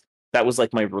 months, that was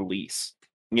like my release.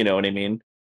 You know what I mean?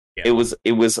 Yeah.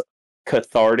 It was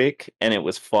cathartic, and it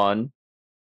was fun,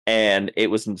 and it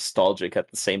was nostalgic at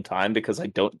the same time because I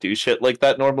don't do shit like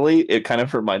that normally. It kind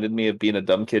of reminded me of being a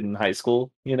dumb kid in high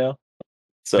school, you know?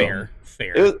 So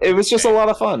fair. it was just a Okay. lot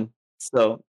of fun.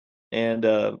 So, and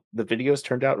the videos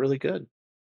turned out really good.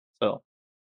 So,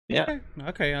 yeah.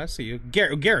 Okay, I see you.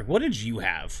 Garrett, what did you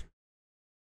have?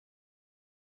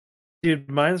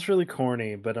 Dude, mine's really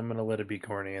corny, but I'm gonna let it be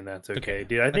corny, and that's okay. Okay,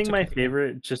 Dude, I think that's my okay.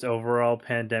 favorite just overall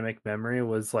pandemic memory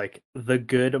was like the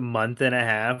good month and a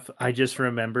half. I just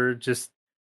remember just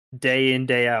day in,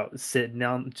 day out, sitting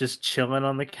down, just chilling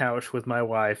on the couch with my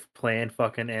wife, playing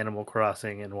fucking Animal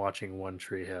Crossing and watching One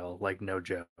Tree Hill. Like, no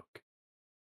joke.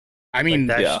 I Like, mean,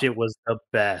 that Yeah. shit was the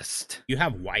best. you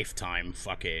have wife time.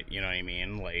 Fuck it. You know what I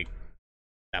mean? Like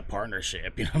that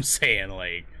partnership. You know what I'm saying?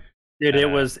 Like, Dude, it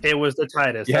was the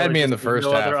tightest. You That had was me in the just- there's first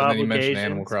no half, other and then you mentioned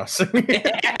Animal obligations.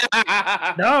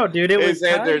 Crossing. No, dude, it Hey, was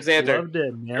Xander, tight. Xander, Loved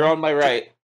it, man. You're on my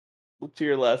right. Look to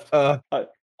your left. Or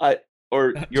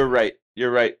you're right.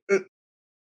 You're right.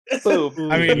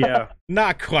 Boom. I mean, yeah,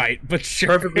 not quite, but sure.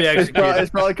 perfectly executed. It's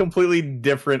probably completely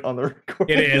different on the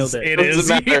recording. It is. Nailed it. It is.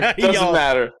 Doesn't matter. Yeah, Doesn't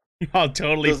matter. Y'all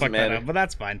totally Doesn't fucked that matter. up, but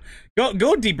that's fine.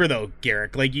 Go deeper though,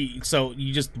 Garrick. Like so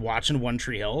you just watching One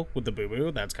Tree Hill with the Boo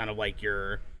Boo. That's kind of like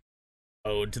your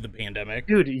ode to the pandemic.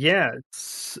 Dude, yeah,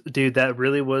 dude, that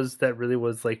really was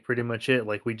like pretty much it.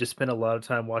 Like, we just spent a lot of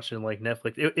time watching like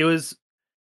Netflix.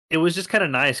 It was just kind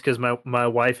of nice because my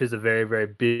wife is a very, very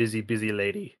busy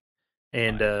lady,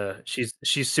 and she's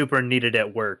super needed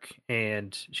at work,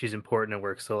 and she's important at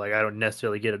work. So like, I don't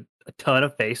necessarily get a ton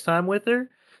of FaceTime with her.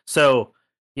 So,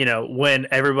 you know, when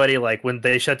everybody, like, when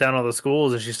they shut down all the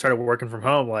schools and she started working from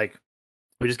home, like,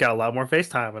 we just got a lot more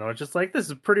FaceTime, and I was just like, this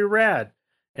is pretty rad.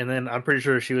 And then I'm pretty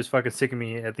sure she was fucking sick of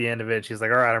me at the end of it. She's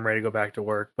like, all right, I'm ready to go back to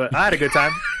work. But I had a good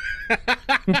time.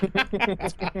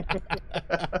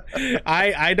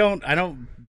 I don't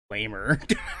blame her.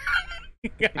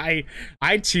 I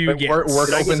too But get work I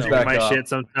get opens sick of back my up. shit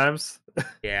sometimes.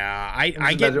 yeah. I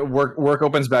Just get imagine work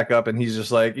opens back up, and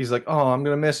he's like, oh, I'm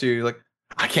gonna miss you. You're like,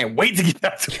 I can't wait to get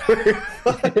back to work.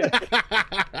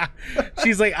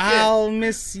 She's like, I'll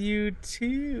miss you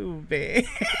too, babe.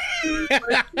 he's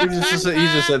just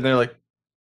sitting there like,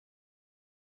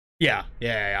 Yeah.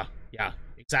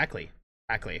 Exactly.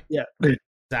 Yeah.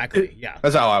 Exactly. Yeah.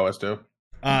 that's how I was too.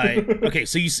 Okay,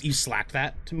 so you slacked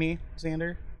that to me,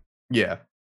 Xander. Yeah.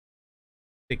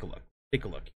 Take a look.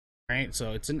 All right,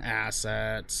 so it's in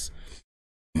assets.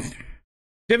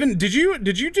 Devin, did you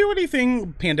do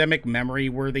anything pandemic memory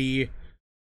worthy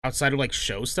outside of like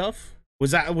show stuff?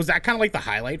 Was that kind of like the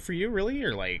highlight for you, really,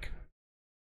 or like?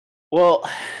 Well,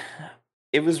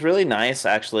 it was really nice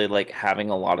actually, like having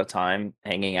a lot of time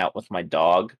hanging out with my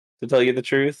dog to tell you the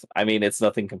truth. I mean, it's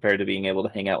nothing compared to being able to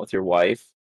hang out with your wife,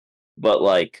 but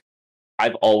like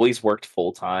I've always worked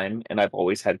full time and I've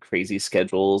always had crazy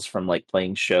schedules from like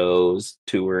playing shows,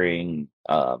 touring,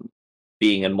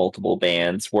 being in multiple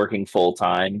bands, working full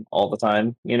time all the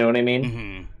time. You know what I mean?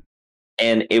 Mm-hmm.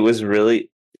 And it was really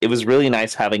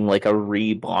nice having like a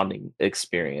rebonding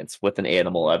experience with an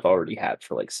animal I've already had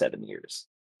for like 7 years.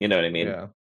 You know what I mean? Yeah.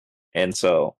 And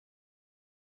so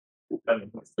I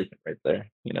mean, he's sleeping right there.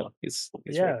 You know, he's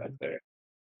Yeah. right back there.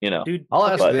 You know, Dude, I'll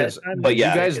ask But- this: but did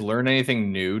yeah. you guys learn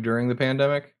anything new during the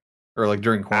pandemic, or like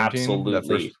during quarantine? That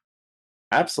absolutely, first-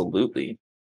 absolutely.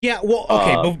 Yeah, well,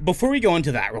 okay. Uh, Before we go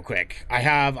into that, real quick, I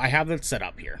have that set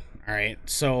up here. All right,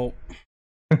 so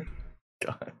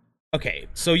God. okay,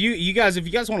 so you guys, if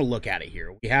you guys want to look at it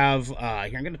here, we have here.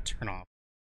 I'm gonna turn off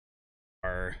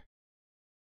our.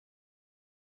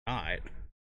 Not.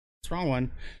 It's the wrong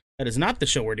one. That is not the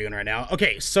show we're doing right now.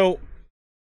 Okay, so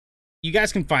you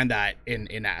guys can find that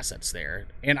in assets there,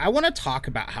 and I want to talk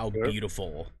about how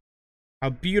beautiful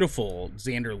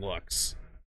Xander looks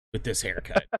with this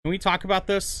haircut. Can we talk about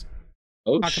this?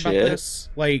 Oh Talk shit! about this?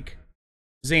 Like,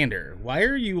 Xander, why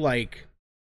are you like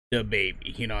the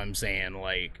baby? You know what I'm saying?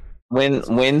 Like,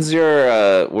 When's your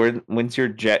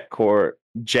Gentcore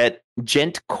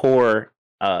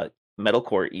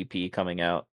metalcore EP coming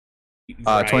out?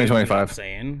 right, 2025. You know what I'm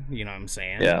saying? You know what I'm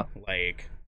saying? Yeah. Like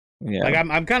Yeah.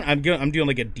 I'm doing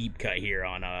like a deep cut here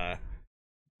on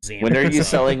Xander. When are you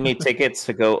selling me tickets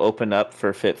to go open up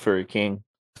for Fit for a King?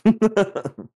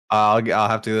 I'll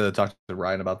have to talk to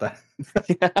Ryan about that.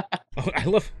 Oh, I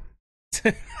love.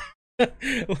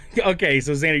 Okay,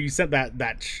 so Xander, you sent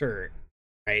that shirt,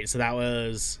 right? So that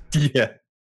was Yeah.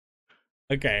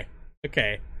 okay.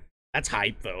 That's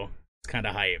hype though. It's kind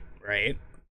of hype, right?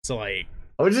 So like,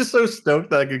 I was just so stoked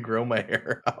that I could grow my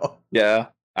hair out. Yeah,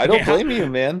 I don't Okay, how- blame you,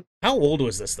 man. how old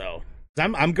was this though?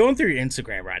 'Cause I'm going through your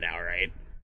Instagram right now, right?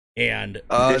 And It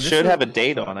This should was- have a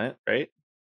date on it, right?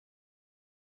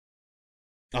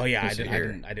 oh yeah, Let me see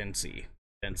here. I didn't see.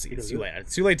 It's too late.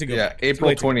 It's too late to go Yeah, back. It's too April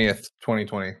late to go 20th,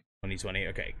 2020. 2020.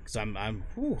 Okay, because I am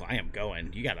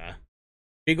going. You got a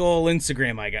big old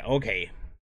Instagram. I got okay.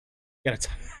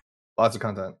 Lots of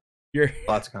content. Your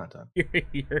Lots of content.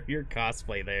 your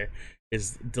cosplay there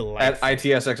is At delightful.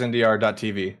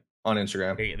 itsxndr.tv on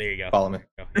Instagram. There you go. Follow me.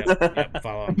 Yep,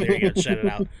 follow him. There you go. Shout it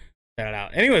out. Shout it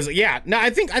out. Anyways, yeah. No, I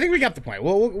think we got the point.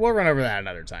 We'll run over that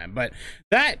another time. But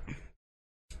that,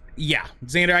 yeah,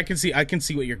 Xander, I can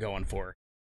see what you're going for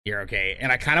here. Okay,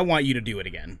 and I kind of want you to do it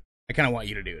again. I kind of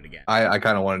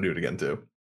I want to do it again too.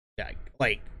 Yeah,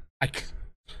 like I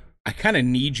kind of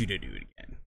need you to do it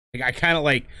again. Like I kind of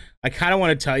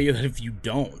want to tell you that if you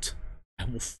don't, I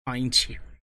will find you.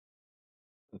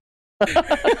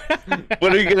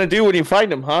 What are you gonna do when you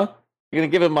find him, huh? You gonna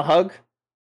give him a hug?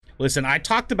 Listen, I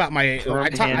talked about my Firm I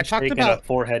talked handshake and about a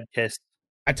forehead kiss.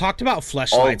 I talked about All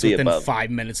fleshlights the within above.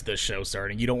 5 minutes of the show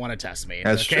starting. You don't want to test me.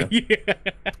 That's okay?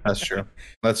 That's true.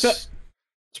 Let's So-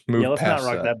 move Yeah, let's not past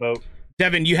rock that boat.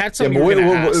 Devin, you had Yeah, something but you were wait,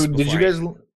 gonna ask did before you I- guys?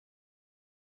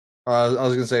 I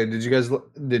was gonna say, did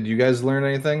you guys learn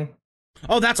anything?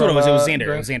 Oh, that's what it from, was. It was uh, Xander. It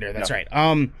during- was Xander. That's yeah.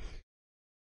 right.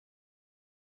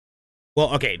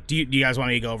 Well, okay. Do you guys want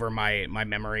me to go over my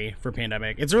memory for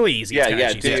pandemic? It's really easy. Yeah, It's kinda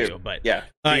yeah, cheesy do. too, but Yeah.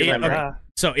 Uh, Do you yeah, remember?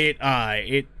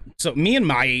 okay. So me and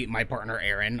my partner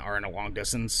Aaron are in a long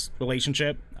distance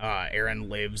relationship. Aaron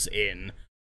lives in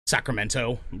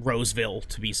Sacramento, Roseville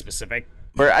to be specific.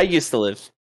 Where I used to live.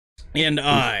 And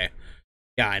yeah,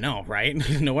 I know, right?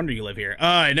 No wonder you live here.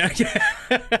 No.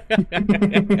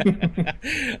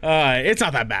 It's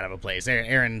not that bad of a place.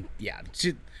 Aaron, yeah.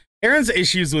 Aaron's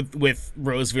issues with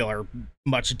Roseville are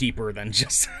much deeper than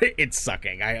just it's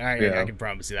sucking. I can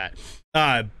promise you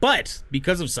that. But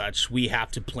because of such, we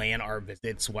have to plan our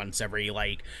visits once every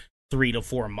like 3 to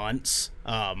 4 months.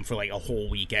 For like a whole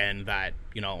weekend that,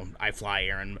 you know, I fly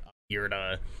Aaron up here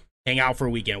to hang out for a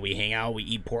weekend. We hang out, we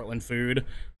eat Portland food.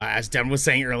 As Devin was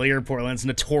saying earlier, Portland's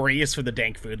notorious for the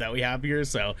dank food that we have here.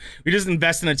 So we just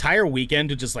invest an entire weekend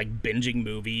to just like binging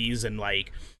movies and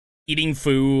like eating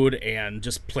food and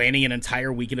just planning an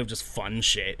entire weekend of just fun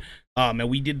shit. And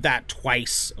we did that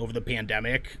twice over the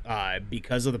pandemic.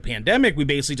 Because of the pandemic, we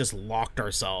basically just locked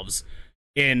ourselves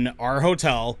in our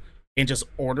hotel and just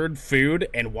ordered food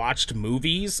and watched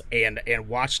movies and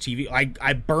watched TV.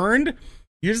 I burned.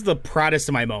 Here's the proudest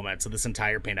of my moments of this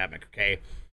entire pandemic, okay?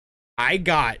 I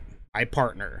got my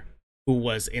partner, who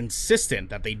was insistent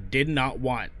that they did not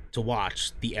want to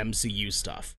watch the MCU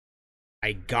stuff.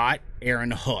 I got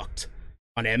Aaron hooked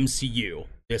on MCU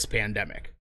this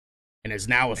pandemic and is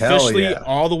now officially yeah.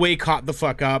 all the way caught the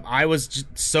fuck up. I was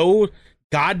just so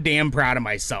goddamn proud of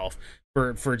myself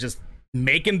for just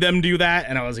making them do that.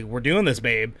 And I was like, we're doing this,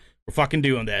 babe. We're fucking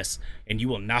doing this, and you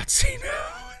will not say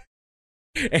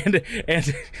no. and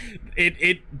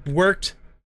it worked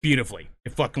beautifully.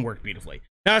 It fucking worked beautifully.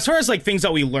 Now, as far as like things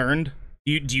that we learned,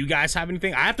 do you guys have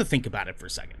anything? I have to think about it for a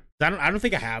second. I don't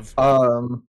think I have.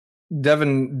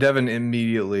 Devin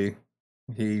immediately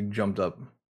he jumped up.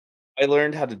 I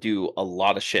learned how to do a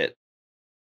lot of shit.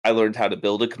 I learned how to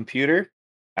build a computer.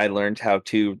 I learned how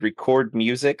to record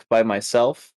music by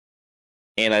myself,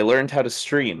 and I learned how to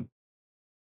stream.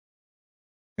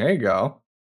 There you go.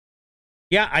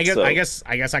 Yeah, I guess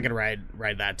I could ride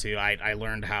that too. I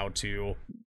learned how to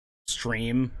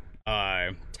stream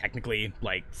technically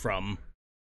like from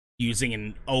using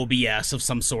an OBS of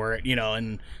some sort, you know,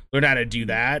 and learn how to do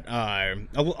that.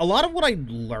 A lot of what I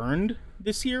learned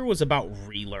this year was about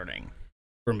relearning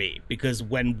for me, because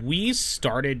when we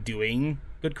started doing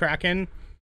Good Kraken,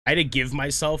 I had to give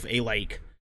myself a like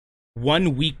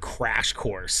 1 week crash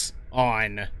course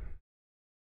on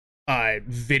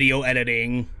video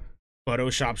editing,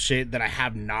 Photoshop shit that I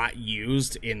have not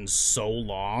used in so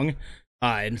long.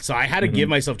 And so I had to give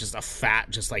myself just a fat,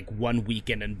 just like 1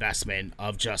 weekend investment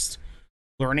of just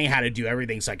learning how to do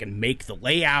everything so I can make the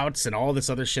layouts and all this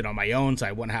other shit on my own, so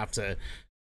I wouldn't have to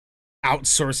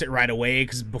outsource it right away.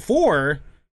 Because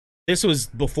this was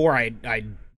before I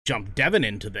jumped Devin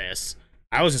into this,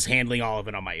 I was just handling all of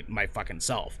it on my fucking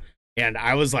self. And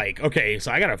I was like, okay,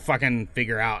 so I gotta fucking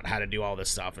figure out how to do all this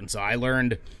stuff. And so I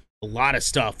learned a lot of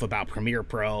stuff about Premiere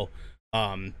Pro,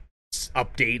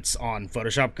 updates on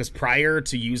Photoshop, because prior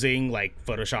to using like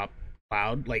Photoshop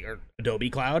Cloud, like, or Adobe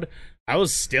Cloud, I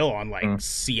was still on like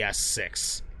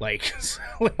CS6. Like,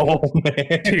 Oh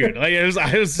man, dude, like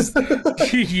I was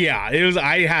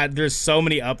yeah, there's so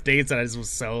many updates that I just was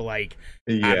so like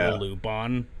out of the loop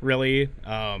on, really.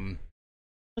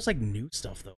 There's like new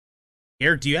stuff though.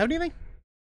 Eric, do you have anything?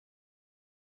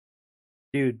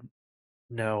 Dude,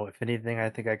 no. If anything, I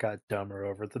think I got dumber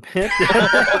over the pandemic.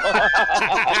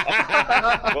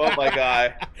 Oh my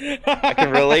god, I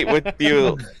can relate with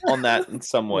you on that in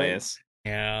some ways.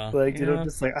 Yeah, Like, yeah. dude, I'm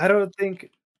just like, I don't think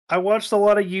I watched a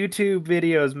lot of YouTube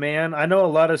videos, man. I know a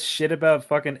lot of shit about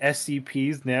fucking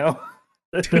SCPs now.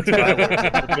 That's what I learned from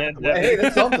the pandemic. Hey,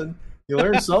 that's something. You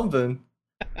learned something.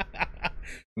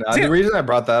 No, the reason I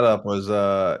brought that up was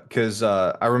because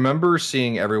I remember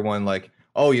seeing everyone like,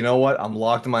 oh, you know what? I'm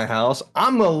locked in my house.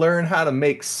 I'm gonna learn how to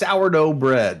make sourdough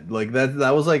bread. Like that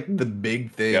was like the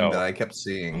big thing that I kept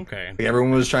seeing. Okay. Like,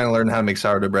 everyone was trying to learn how to make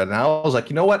sourdough bread, and I was like,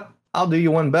 you know what? I'll do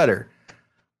you one better.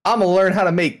 I'm gonna learn how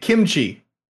to make kimchi.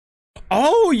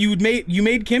 Oh, you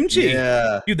made kimchi.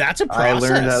 Yeah, Dude, that's a process. I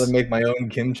learned how to make my own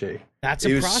kimchi. That's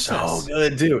It a was process. so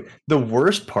good, dude. The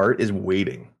worst part is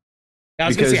waiting. I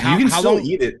was gonna Because say, you can how still long?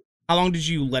 eat it. How long did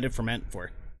you let it ferment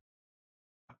for?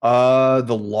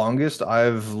 The longest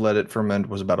I've let it ferment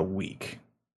was about a week.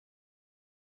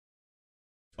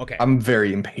 Okay. I'm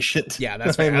very impatient. Yeah,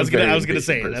 that's I'm right. a I was very gonna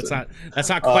say impatient person. that's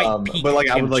not quite peak but like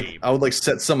kimchi. I would like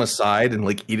set some aside and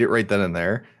like eat it right then and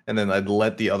there, and then I'd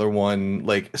let the other one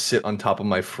like sit on top of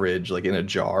my fridge like in a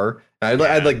jar. And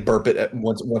I'd like burp it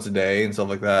once a day and stuff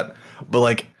like that. But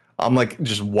like I'm like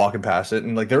just walking past it,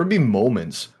 and like there would be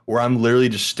moments where I'm literally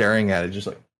just staring at it, just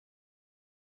like,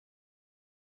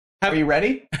 are you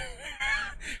ready?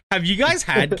 Have you guys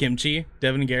had kimchi,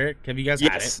 Devin and Garrett? Have you guys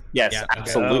had it? Yes, Yeah, okay.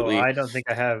 absolutely. No, I don't think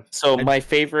I have. So my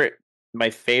favorite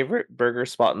burger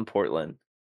spot in Portland,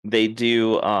 they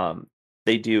do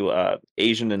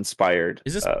Asian inspired.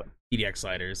 Is this PDX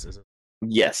sliders? Is it?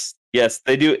 Yes,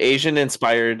 they do Asian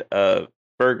inspired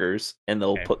burgers, and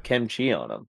they'll put kimchi on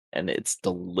them, and it's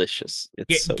delicious.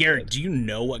 It's so Garrett, good. do you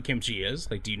know what kimchi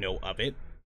is? Like, do you know of it?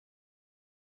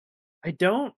 I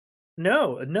don't.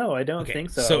 No, I don't Okay, think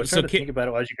so. so- I was trying so to think about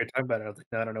it as you were talking about it. I was like,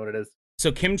 no, I don't know what it is.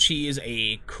 So kimchi is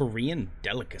a Korean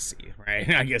delicacy, right?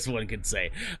 I guess one could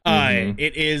say. Mhm.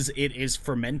 It is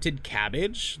fermented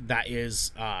cabbage that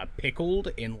is pickled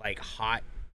in like hot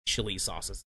chili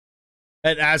sauces.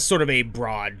 That's sort of a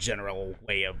broad general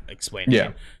way of explaining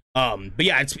Yeah. it. But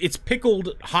yeah, it's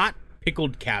hot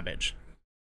pickled cabbage,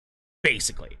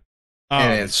 basically.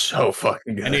 And it's so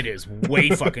fucking good. And it is way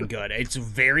fucking good. It's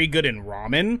very good in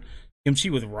ramen.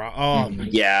 Kimchi with raw. Oh my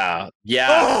Yeah,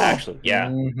 Oh! actually, yeah.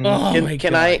 Mhm. Oh my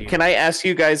Can God, I dude. can I ask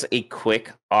you guys a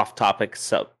quick off-topic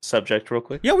subject real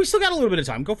quick? Yeah, we still got a little bit of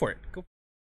time. Go for it. Go.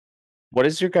 What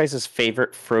is your guys'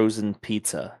 favorite frozen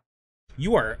pizza?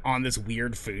 You are on this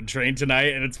weird food train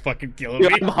tonight, and it's fucking killing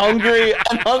Dude, me. I'm hungry.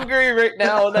 I'm hungry right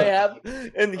now,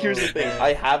 and here's the thing: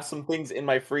 I have some things in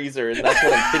my freezer, and that's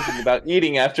what I'm thinking about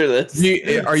eating after this.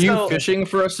 Are you So- fishing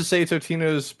for us to say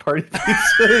Totino's party pizza?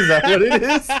 Is that what it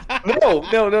is?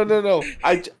 No.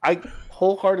 I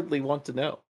wholeheartedly want to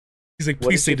know. He's like, What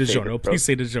please is say your favorite DiGiorno. Please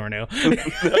say DiGiorno.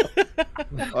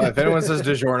 If anyone says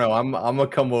DiGiorno, I'm gonna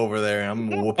come over there and I'm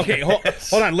gonna whoop. Okay, your hold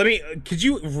ass. on. Could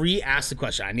you re-ask the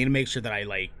question? I need to make sure that I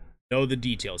like know the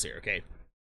details here. Okay.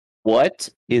 What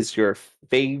is your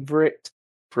favorite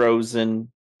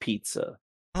frozen pizza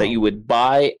that you Oh, would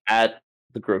buy at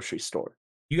the grocery store?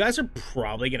 you guys are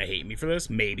probably gonna hate me for this,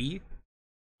 maybe,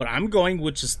 but I'm going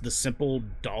with just the simple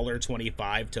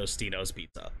 $1.25 Tostino's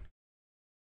pizza.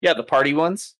 Yeah, the party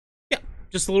ones.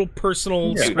 Just a little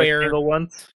personal Yeah. square. Single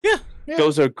ones. Yeah.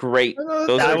 Those are great.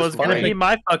 Those That are was gonna fine. be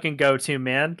my fucking go-to,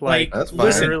 man. Like, That's fine.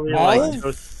 listen, literally, all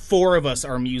like, four of us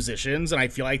are musicians, and I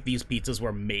feel like these pizzas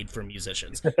were made for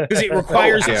musicians because it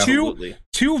requires yeah.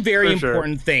 two very For sure.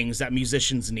 important things that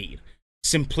musicians need: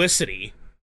 simplicity,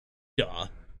 duh,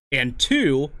 and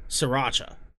two,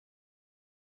 sriracha.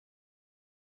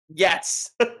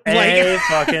 Yes. Hey,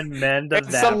 fucking mend of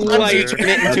that. Sometimes like- you turn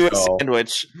it into Let's a go.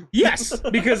 sandwich. Yes,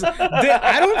 because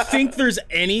I don't think there's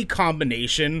any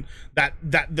combination that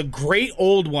the great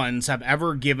old ones have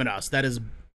ever given us that is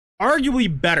arguably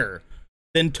better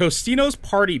than Tostino's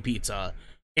party pizza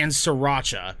and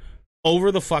sriracha over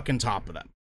the fucking top of them.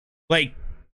 Like,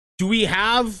 do we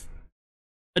have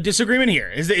a disagreement here?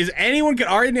 Is anyone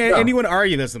anyone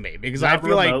argue this with me? Because I Not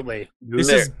feel like remotely. this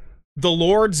There. is the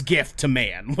Lord's gift to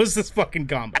man. Was this fucking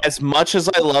combo? As much as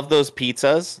I love those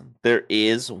pizzas, there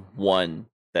is one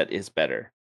that is better.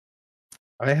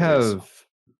 I have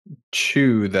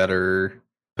two that are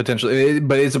potentially,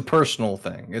 but it's a personal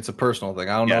thing. It's a personal thing.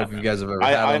 I don't know Yeah. if you guys have ever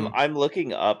had I'm them. I'm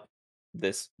looking up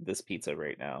this pizza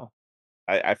right now.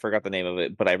 I forgot the name of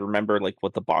it, but I remember like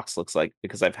what the box looks like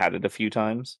because I've had it a few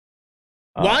times.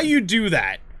 While Um, you do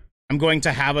that, I'm going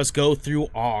to have us go through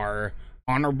our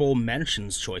honorable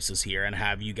mentions choices here and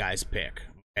have you guys pick.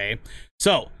 Okay,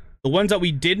 so the ones that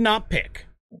we did not pick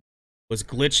was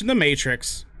Glitch in the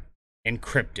Matrix and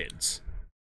Cryptids.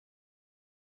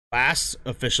 Last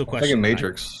official I'm question. thinking tonight.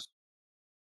 Matrix.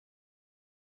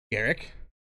 Garrick.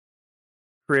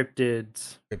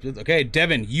 Cryptids. Cryptids. Okay,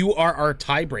 Devin, you are our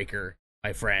tiebreaker,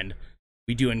 my friend.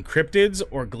 We doing Cryptids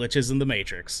or Glitches in the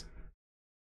Matrix?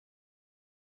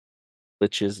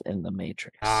 glitches in the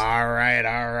Matrix. All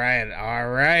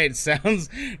right. Sounds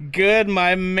good,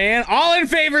 my man. All in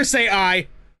favor, say aye.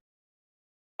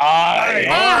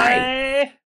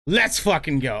 Aye. Let's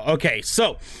fucking go. Okay,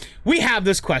 so we have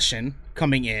this question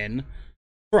coming in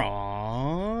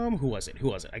from who was it?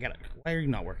 I got it. Why are you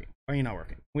not working?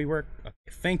 We work. Okay,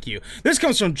 thank you. This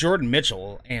comes from Jordan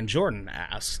Mitchell, and Jordan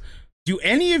asks, "Do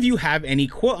any of you have any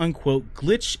quote unquote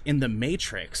glitch in the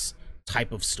Matrix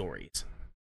type of stories?"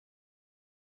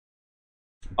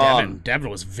 Devin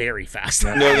was very fast.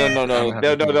 No. I'm gonna have to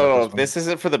think about this one. This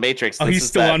isn't for the Matrix. Oh, This he's is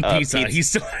still that, on pizza. He's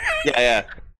still. Yeah.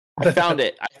 I found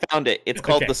it. It's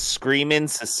called Okay. the Screamin'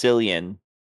 Sicilian.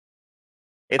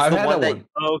 It's I've the had one that that. one.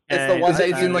 Okay. It's the one Is that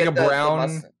it you in like get a the brown?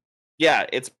 mustard. Yeah,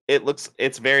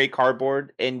 it's very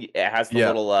cardboard and it has the Yeah.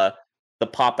 little the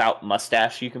pop out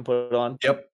mustache you can put on.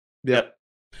 Yep.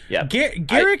 Yeah.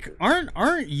 Garrick,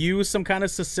 aren't you some kind of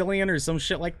Sicilian or some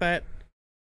shit like that?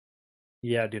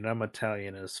 Yeah, dude, I'm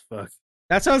Italian as fuck.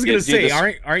 That's what I was Yeah, gonna dude, say.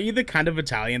 this- Aren't you the kind of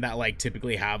Italian that like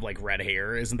typically have like red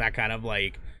hair? Isn't that kind of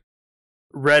like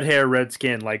Red hair, red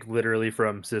skin, like literally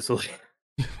from Sicily.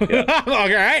 all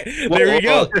right? Well, There we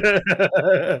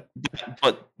go.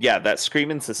 But yeah, that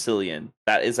Screamin' Sicilian,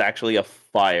 that is actually a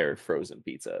fire frozen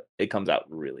pizza. It comes out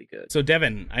really good. So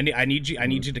Devin, I need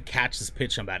you to catch this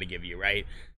pitch I'm about to give you. Right?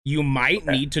 You might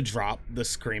Okay. need to drop the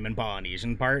Screamin'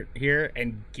 Polynesian part here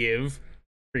and give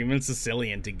Screamin'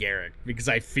 Sicilian to Garrick because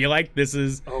I feel like this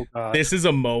is Oh god.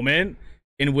 a moment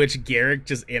in which Garrick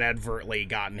just inadvertently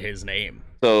gotten his name.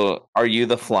 So, are you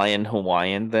the flying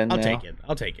Hawaiian then? I'll now? take it.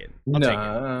 I'll take it.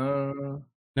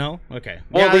 No. Okay.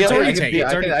 Well, yeah, the it's other- already taken.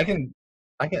 It's already... I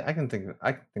can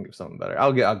think of something better.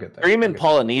 I'll get there. Screamin'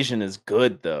 Polynesian is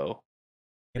good though.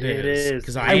 It It is. is.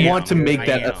 'Cause I want to make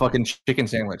that a am. fucking chicken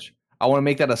sandwich. I want to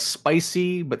make that a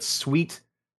spicy but sweet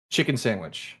chicken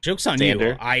sandwich. Joke's on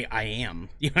Xander. you. I am.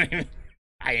 You know what I mean?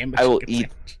 I am. I will chicken eat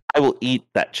sandwich. I will eat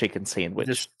that chicken sandwich.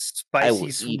 Just I will spicy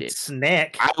eat sweet it.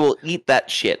 snack. I will eat that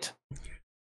shit.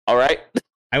 All right.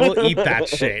 I will eat that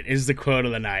shit. Is the quote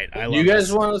of the night. I love You guys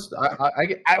this. want us? I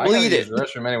I will gotta eat use it. the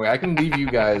restroom anyway. I can leave you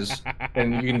guys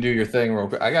and you can do your thing real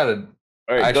quick. I gotta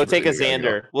All right, go take a Actually, we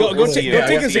gotta Xander. Go see you- take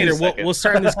we'll a see you in Xander. We'll second.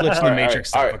 start on this glitch in the All right,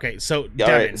 Matrix all stuff. right. Okay, so Yeah,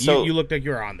 all right, Devin, so- you looked like you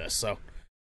were on this. So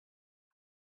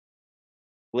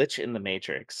Glitch in the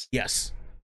Matrix. yes,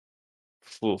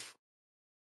 Oof.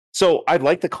 So I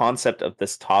like the concept of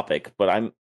this topic, but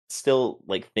I'm still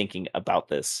like thinking about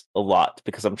this a lot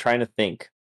because I'm trying to think.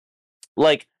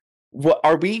 Like, what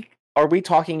are we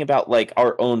talking about? Like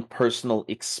our own personal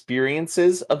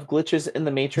experiences of glitches in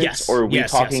the Matrix, Yes, or are we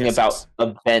yes, talking yes, about yes.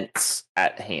 events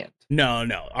at hand? no,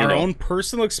 our know. own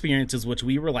personal experiences, which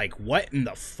we were like, "What in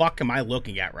the fuck am I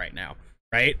looking at right now?"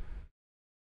 Right?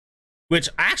 Which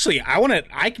actually,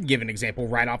 I can give an example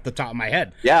right off the top of my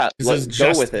head. Yeah, This let's is go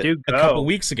just with it. Dude, A go. couple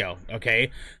weeks ago,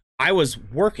 okay, I was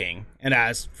working, and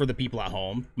as for the people at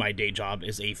home, my day job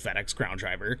is a FedEx ground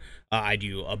driver. I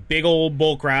do a big old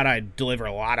bulk route. I deliver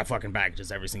a lot of fucking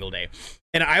packages every single day,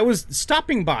 and I was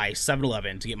stopping by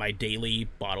 7-Eleven to get my daily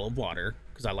bottle of water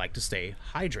because I like to stay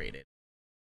hydrated.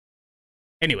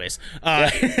 Anyways,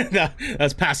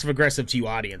 that's passive aggressive to you,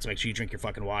 audience. Make sure you drink your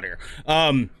fucking water.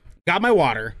 Got my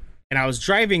water. And I was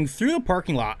driving through the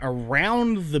parking lot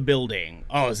around the building.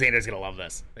 Oh, Xander's gonna love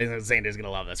this. Xander's gonna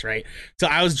love this, right? So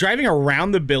I was driving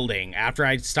around the building after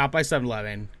I stopped by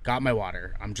 7-Eleven, got my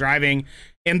water. I'm driving,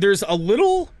 and there's a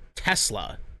little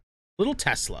Tesla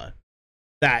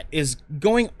that is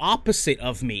going opposite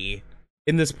of me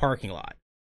in this parking lot.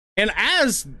 And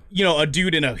as, you know, a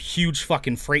dude in a huge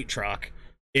fucking freight truck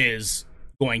is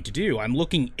going to do, I'm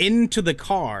looking into the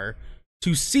car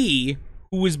to see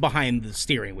who is behind the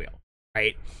steering wheel.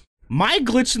 Right? My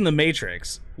glitch in the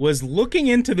Matrix was looking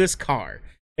into this car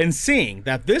and seeing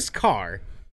that this car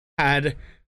had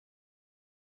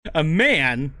a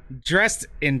man dressed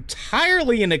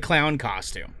entirely in a clown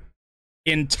costume.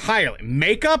 Entirely.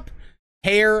 Makeup,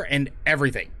 hair, and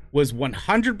everything was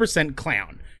 100%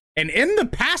 clown. And in the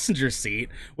passenger seat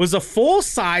was a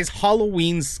full-size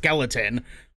Halloween skeleton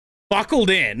buckled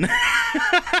in.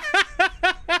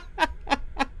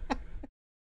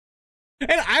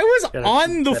 And I was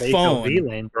on the That phone. HOV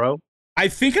lane, bro. I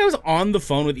think I was on the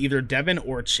phone with either Devin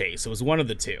or Chase. It was one of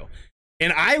the two.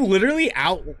 And I literally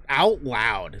out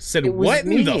loud said, It was "What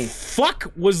in the me.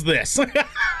 fuck was this?"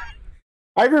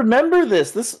 I remember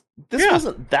this. This Yeah.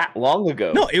 wasn't that long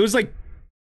ago. No, it was like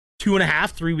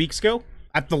 2.5, 3 weeks ago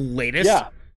at the latest.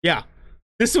 Yeah.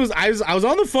 This was I was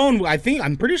on the phone.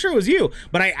 I'm pretty sure it was you,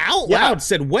 but I out loud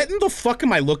said, "What in the fuck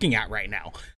am I looking at right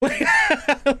now?"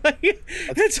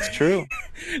 That's true.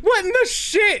 What in the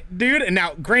shit, dude? And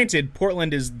now, granted,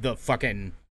 Portland is the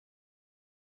fucking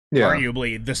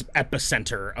arguably this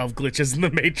epicenter of glitches in the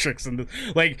Matrix, and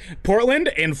like Portland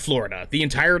and Florida, the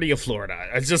entirety of Florida.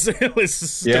 It's just it's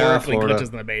historically Florida. glitches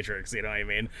in the Matrix. You know what I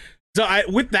mean? So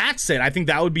with that said, I think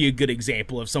that would be a good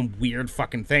example of some weird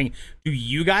fucking thing. Do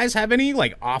you guys have any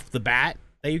like off the bat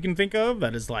that you can think of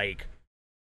that is like,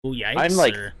 oh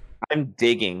yikes? I'm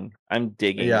digging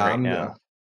Yeah, right I'm now.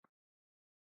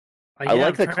 I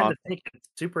like the I'm trying to think. It's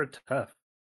super tough.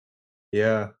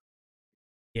 Yeah.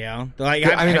 Yeah, like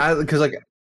Because like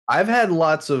I've had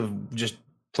lots of just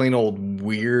plain old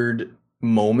weird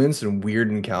moments and weird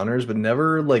encounters, but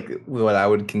never like what I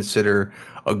would consider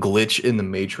a glitch in the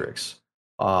Matrix.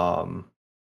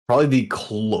 Probably the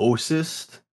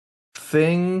closest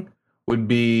thing would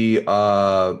be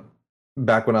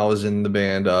back when I was in the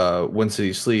band One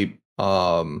City Sleep.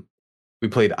 We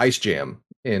played Ice Jam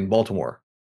in Baltimore.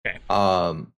 Okay.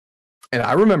 And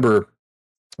I remember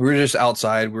we were just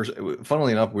outside.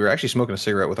 Funnily enough, we were actually smoking a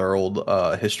cigarette with our old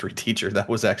history teacher that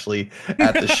was actually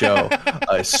at the show.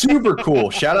 Super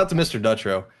cool. Shout out to Mr.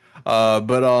 Dutrow.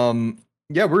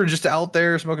 Yeah, we were just out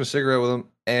there smoking a cigarette with him,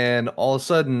 and all of a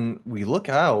sudden we look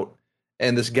out,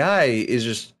 and this guy is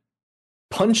just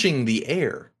punching the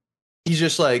air. He's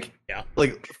just like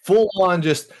full on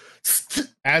just.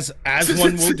 as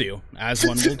one will do,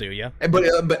 yeah.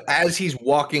 But as he's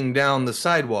walking down the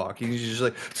sidewalk, he's just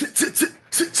like,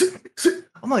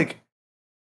 I'm like,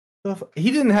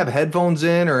 he didn't have headphones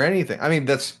in or anything. I mean,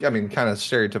 kind of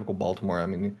stereotypical Baltimore. I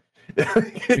mean,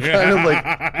 kind of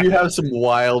like you have some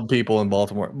wild people in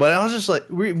Baltimore. But I was just like,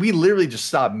 we literally just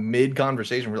stopped mid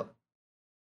conversation. We're like,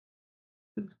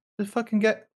 the fucking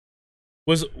guy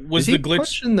was the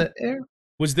glitch in the air?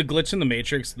 Was the glitch in the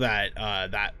Matrix that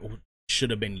that should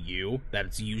have been you? That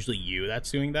it's usually you that's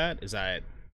doing that? Is that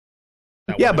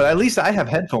yeah, but at least I have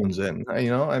headphones in. You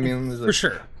know, I mean, for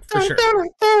sure. You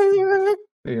know,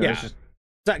 Yeah,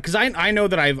 because I know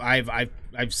that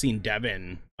I've seen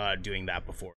Devin doing that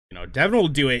before. You know, Devin will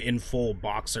do it in full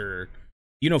boxer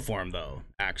uniform though.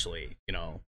 Actually, you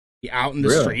know, out in the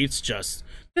streets, just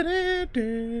I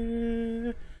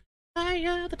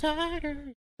am the tiger.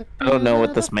 I don't know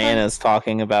what this man is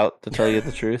talking about, to tell you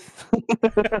the truth.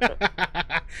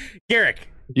 Garrick,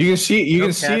 You can see No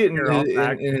it cap, you're all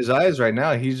back. in his eyes right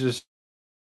now. He's just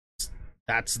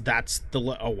that's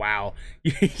oh wow.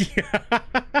 You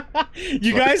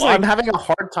guys Well, like I'm having a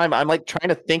hard time. I'm like trying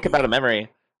to think about a memory.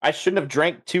 I shouldn't have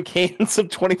drank 2 cans of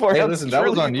 24 Hey, ounce listen, that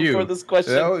was Truly on before you. this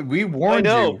question. We warned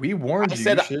know. you. We warned I you.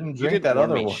 said You shouldn't you drink didn't that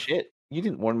warn other me one. shit. You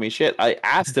didn't warn me shit. I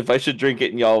asked if I should drink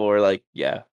it, and y'all were like,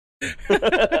 "Yeah." I don't know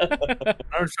what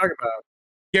you're talking about.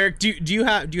 Garrick, do you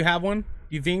have one?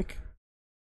 Do you think?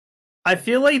 I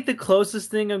feel like the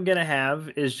closest thing I'm gonna have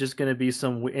is just gonna be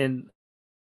some and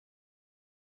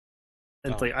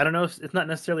it's Oh. like I don't know. It's not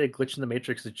necessarily a glitch in the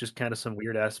matrix. It's just kind of some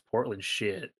weird ass Portland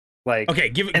shit. Like Okay,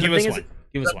 give and the us thing is, one.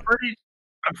 Give us one.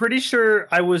 I'm pretty sure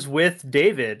I was with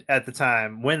David at the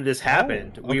time when this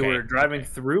happened. We okay, were driving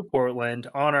through Portland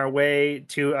on our way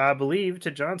to, I believe,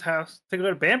 to John's house to go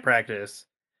to band practice.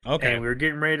 Okay. And we were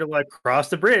getting ready to like cross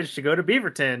the bridge to go to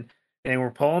Beaverton, and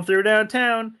we're pulling through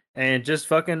downtown, and just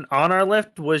fucking on our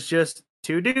left was just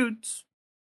 2 dudes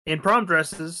in prom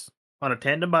dresses on a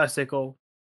tandem bicycle,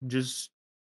 just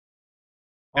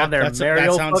Yeah, on their that merry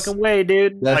old sounds- fucking way,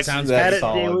 dude. that Like sounds that's it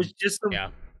solid. was just some, Yeah.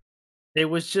 it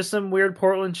was just some weird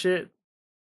Portland shit.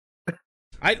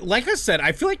 Like I said,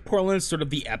 I feel like Portland is sort of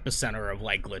the epicenter of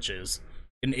like glitches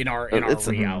in our It's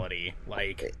a- reality.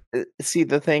 Like See,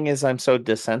 the thing is, I'm so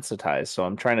desensitized, so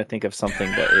I'm trying to think of something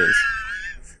that is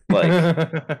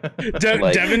like.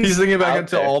 like- Devin's He's thinking back out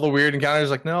into there. all the weird encounters.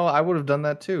 Like, no, I would have done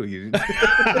that too.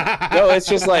 No, it's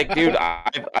just like, dude,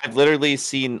 I've literally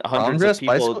seen hundreds of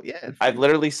people. bicycle? Yeah. I've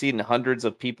literally seen hundreds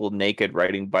of people naked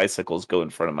riding bicycles go in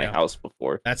front of my Yeah. house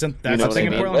before. that's You that's know a what I thing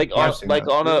in mean? Portland. Like I've seen that.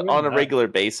 on a Yeah. regular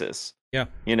basis. Yeah.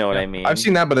 You know what Yeah. I mean? I've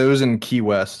seen that, but it was in Key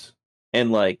West.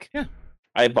 And like, Yeah.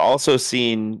 I've also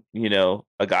seen,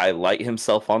 a guy light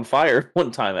himself on fire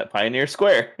one time at Pioneer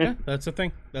Square. Yeah, that's a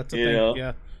thing. That's a You thing. know?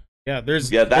 Yeah. Yeah,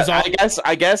 there's Yeah, there's that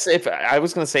I guess if I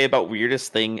was gonna say about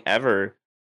weirdest thing ever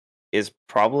is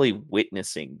probably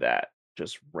witnessing that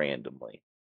just randomly.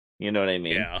 You know what I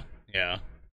mean? yeah. Yeah.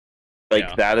 Like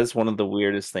yeah. that is one of the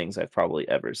weirdest things I've probably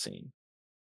ever seen.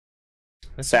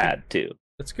 That's Sad too.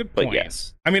 That's a good But point.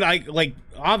 yes. I mean, like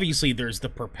obviously there's the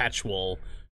perpetual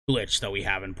glitch that we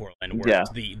have in Portland where Yeah.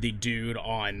 it's the dude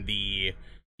on the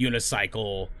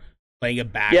unicycle playing a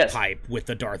bagpipe with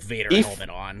the Darth Vader If- helmet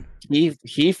on.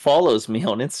 He follows me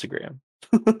on Instagram.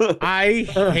 I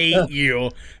hate you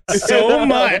so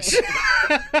much.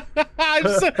 I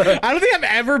don't think I've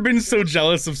ever been so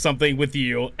jealous of something with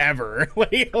you ever.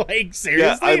 like seriously.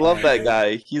 Yeah, I love that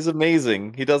guy. He's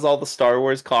amazing. He does all the Star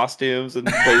Wars costumes and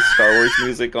plays Star Wars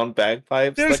music on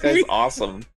bagpipes. There's That guy's me-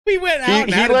 awesome. We went out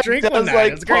and had a like drink one does night.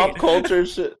 like It's pop great. culture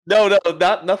shit. No,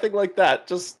 nothing like that.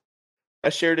 Just I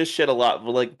shared his shit a lot,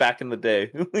 but like back in the day.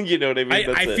 You know what I mean?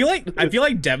 I feel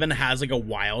like Devin has like a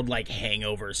wild like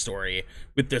hangover story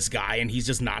with this guy, and he's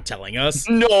just not telling us.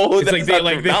 no, It's that's like they- not,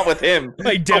 like true. they- Not with him. Like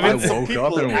I Devin, some woke people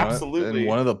up and absolutely-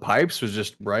 one of the pipes was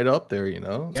just right up there, you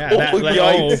know? yeah, Oh, that,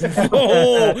 yikes.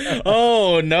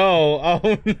 oh no,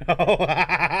 oh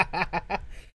no.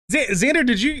 Xander,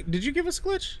 did you give us a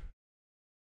glitch?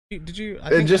 Did you? I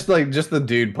And think just the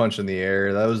dude punching the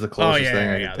air. That was the oh closest yeah, thing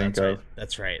yeah, I yeah, could think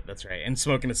that's right. of. That's right. And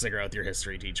smoking a cigarette with your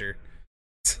history teacher.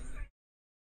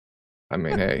 I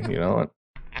mean, hey, you know what?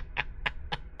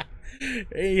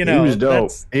 You know, he was dope.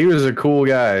 that's- He was a cool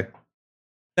guy.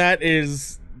 That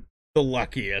is the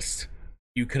luckiest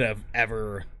you could have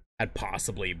ever had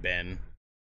possibly been,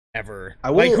 ever.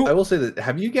 I will. Like, who- I will say that.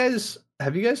 Have you guys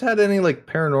had any like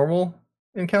paranormal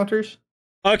encounters?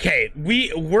 Okay,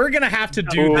 we're gonna have to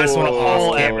do this one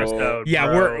Whole off camera. episode. Yeah,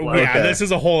 bro. we're yeah. Okay. This is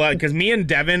a whole lot because me and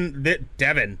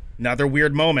Devin, another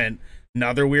weird moment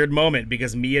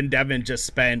because me and Devin just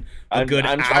spent a I'm good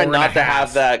hour trying and not a to half.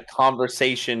 have that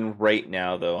conversation right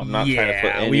now, though. I'm not trying to put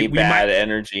Yeah, any we bad might-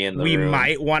 energy in the We room.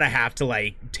 might want to have to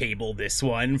like table this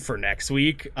one for next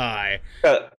week. Yeah,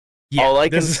 all I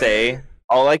can this is- say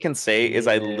is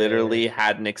I literally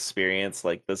had an experience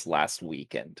like this last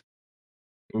weekend.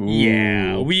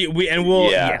 Yeah, Ooh.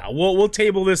 we'll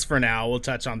table this for now. We'll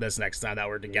touch on this next time that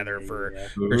we're together for Ooh,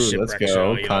 for let's Shipwreck go.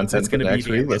 Show. You know, Content that's for gonna next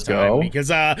be the week. Let's time go. because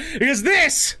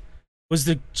this was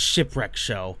the Shipwreck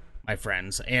Show, my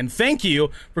friends, and thank you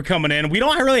for coming in. We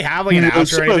don't really have like an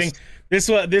outro or anything. This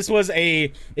was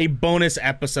a bonus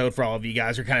episode for all of you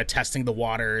guys. We're kind of testing the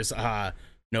waters.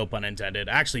 No pun intended.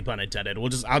 Actually, pun intended. I'll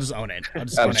just own it. I'll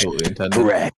just own it. Absolutely intended.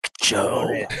 Correct,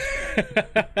 Joe.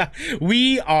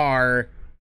 We are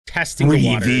testing the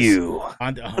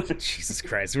waters. Oh, Jesus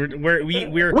Christ. We're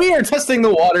We are testing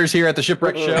the waters here at the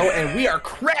Shipwreck Show, and we are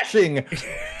crashing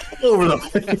over the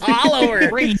place. all over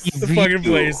the Review. fucking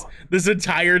place this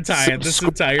entire time.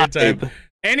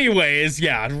 Anyways,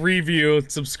 yeah, review,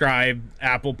 subscribe,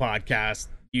 Apple Podcast,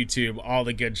 YouTube, all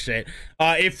the good shit.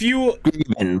 If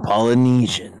In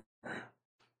Polynesian.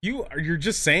 you're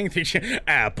just saying things,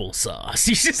 applesauce.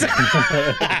 You just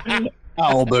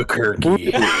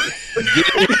Albuquerque.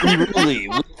 Really,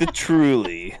 with the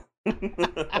truly.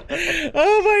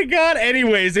 Oh my god.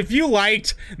 Anyways, if you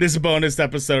liked this bonus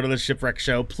episode of the Shipwreck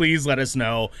Show, please let us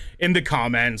know in the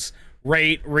comments.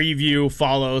 Rate, review,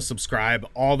 follow, subscribe,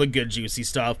 all the good juicy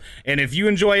stuff. And if you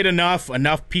enjoy it enough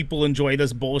people enjoy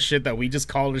this bullshit that we just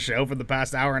called a show for the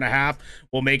past hour and a half,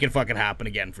 we'll make it fucking happen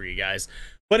again for you guys.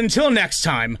 But until next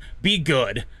time, be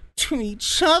good to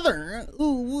each other.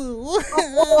 Ooh.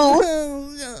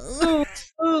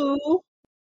 Ooh.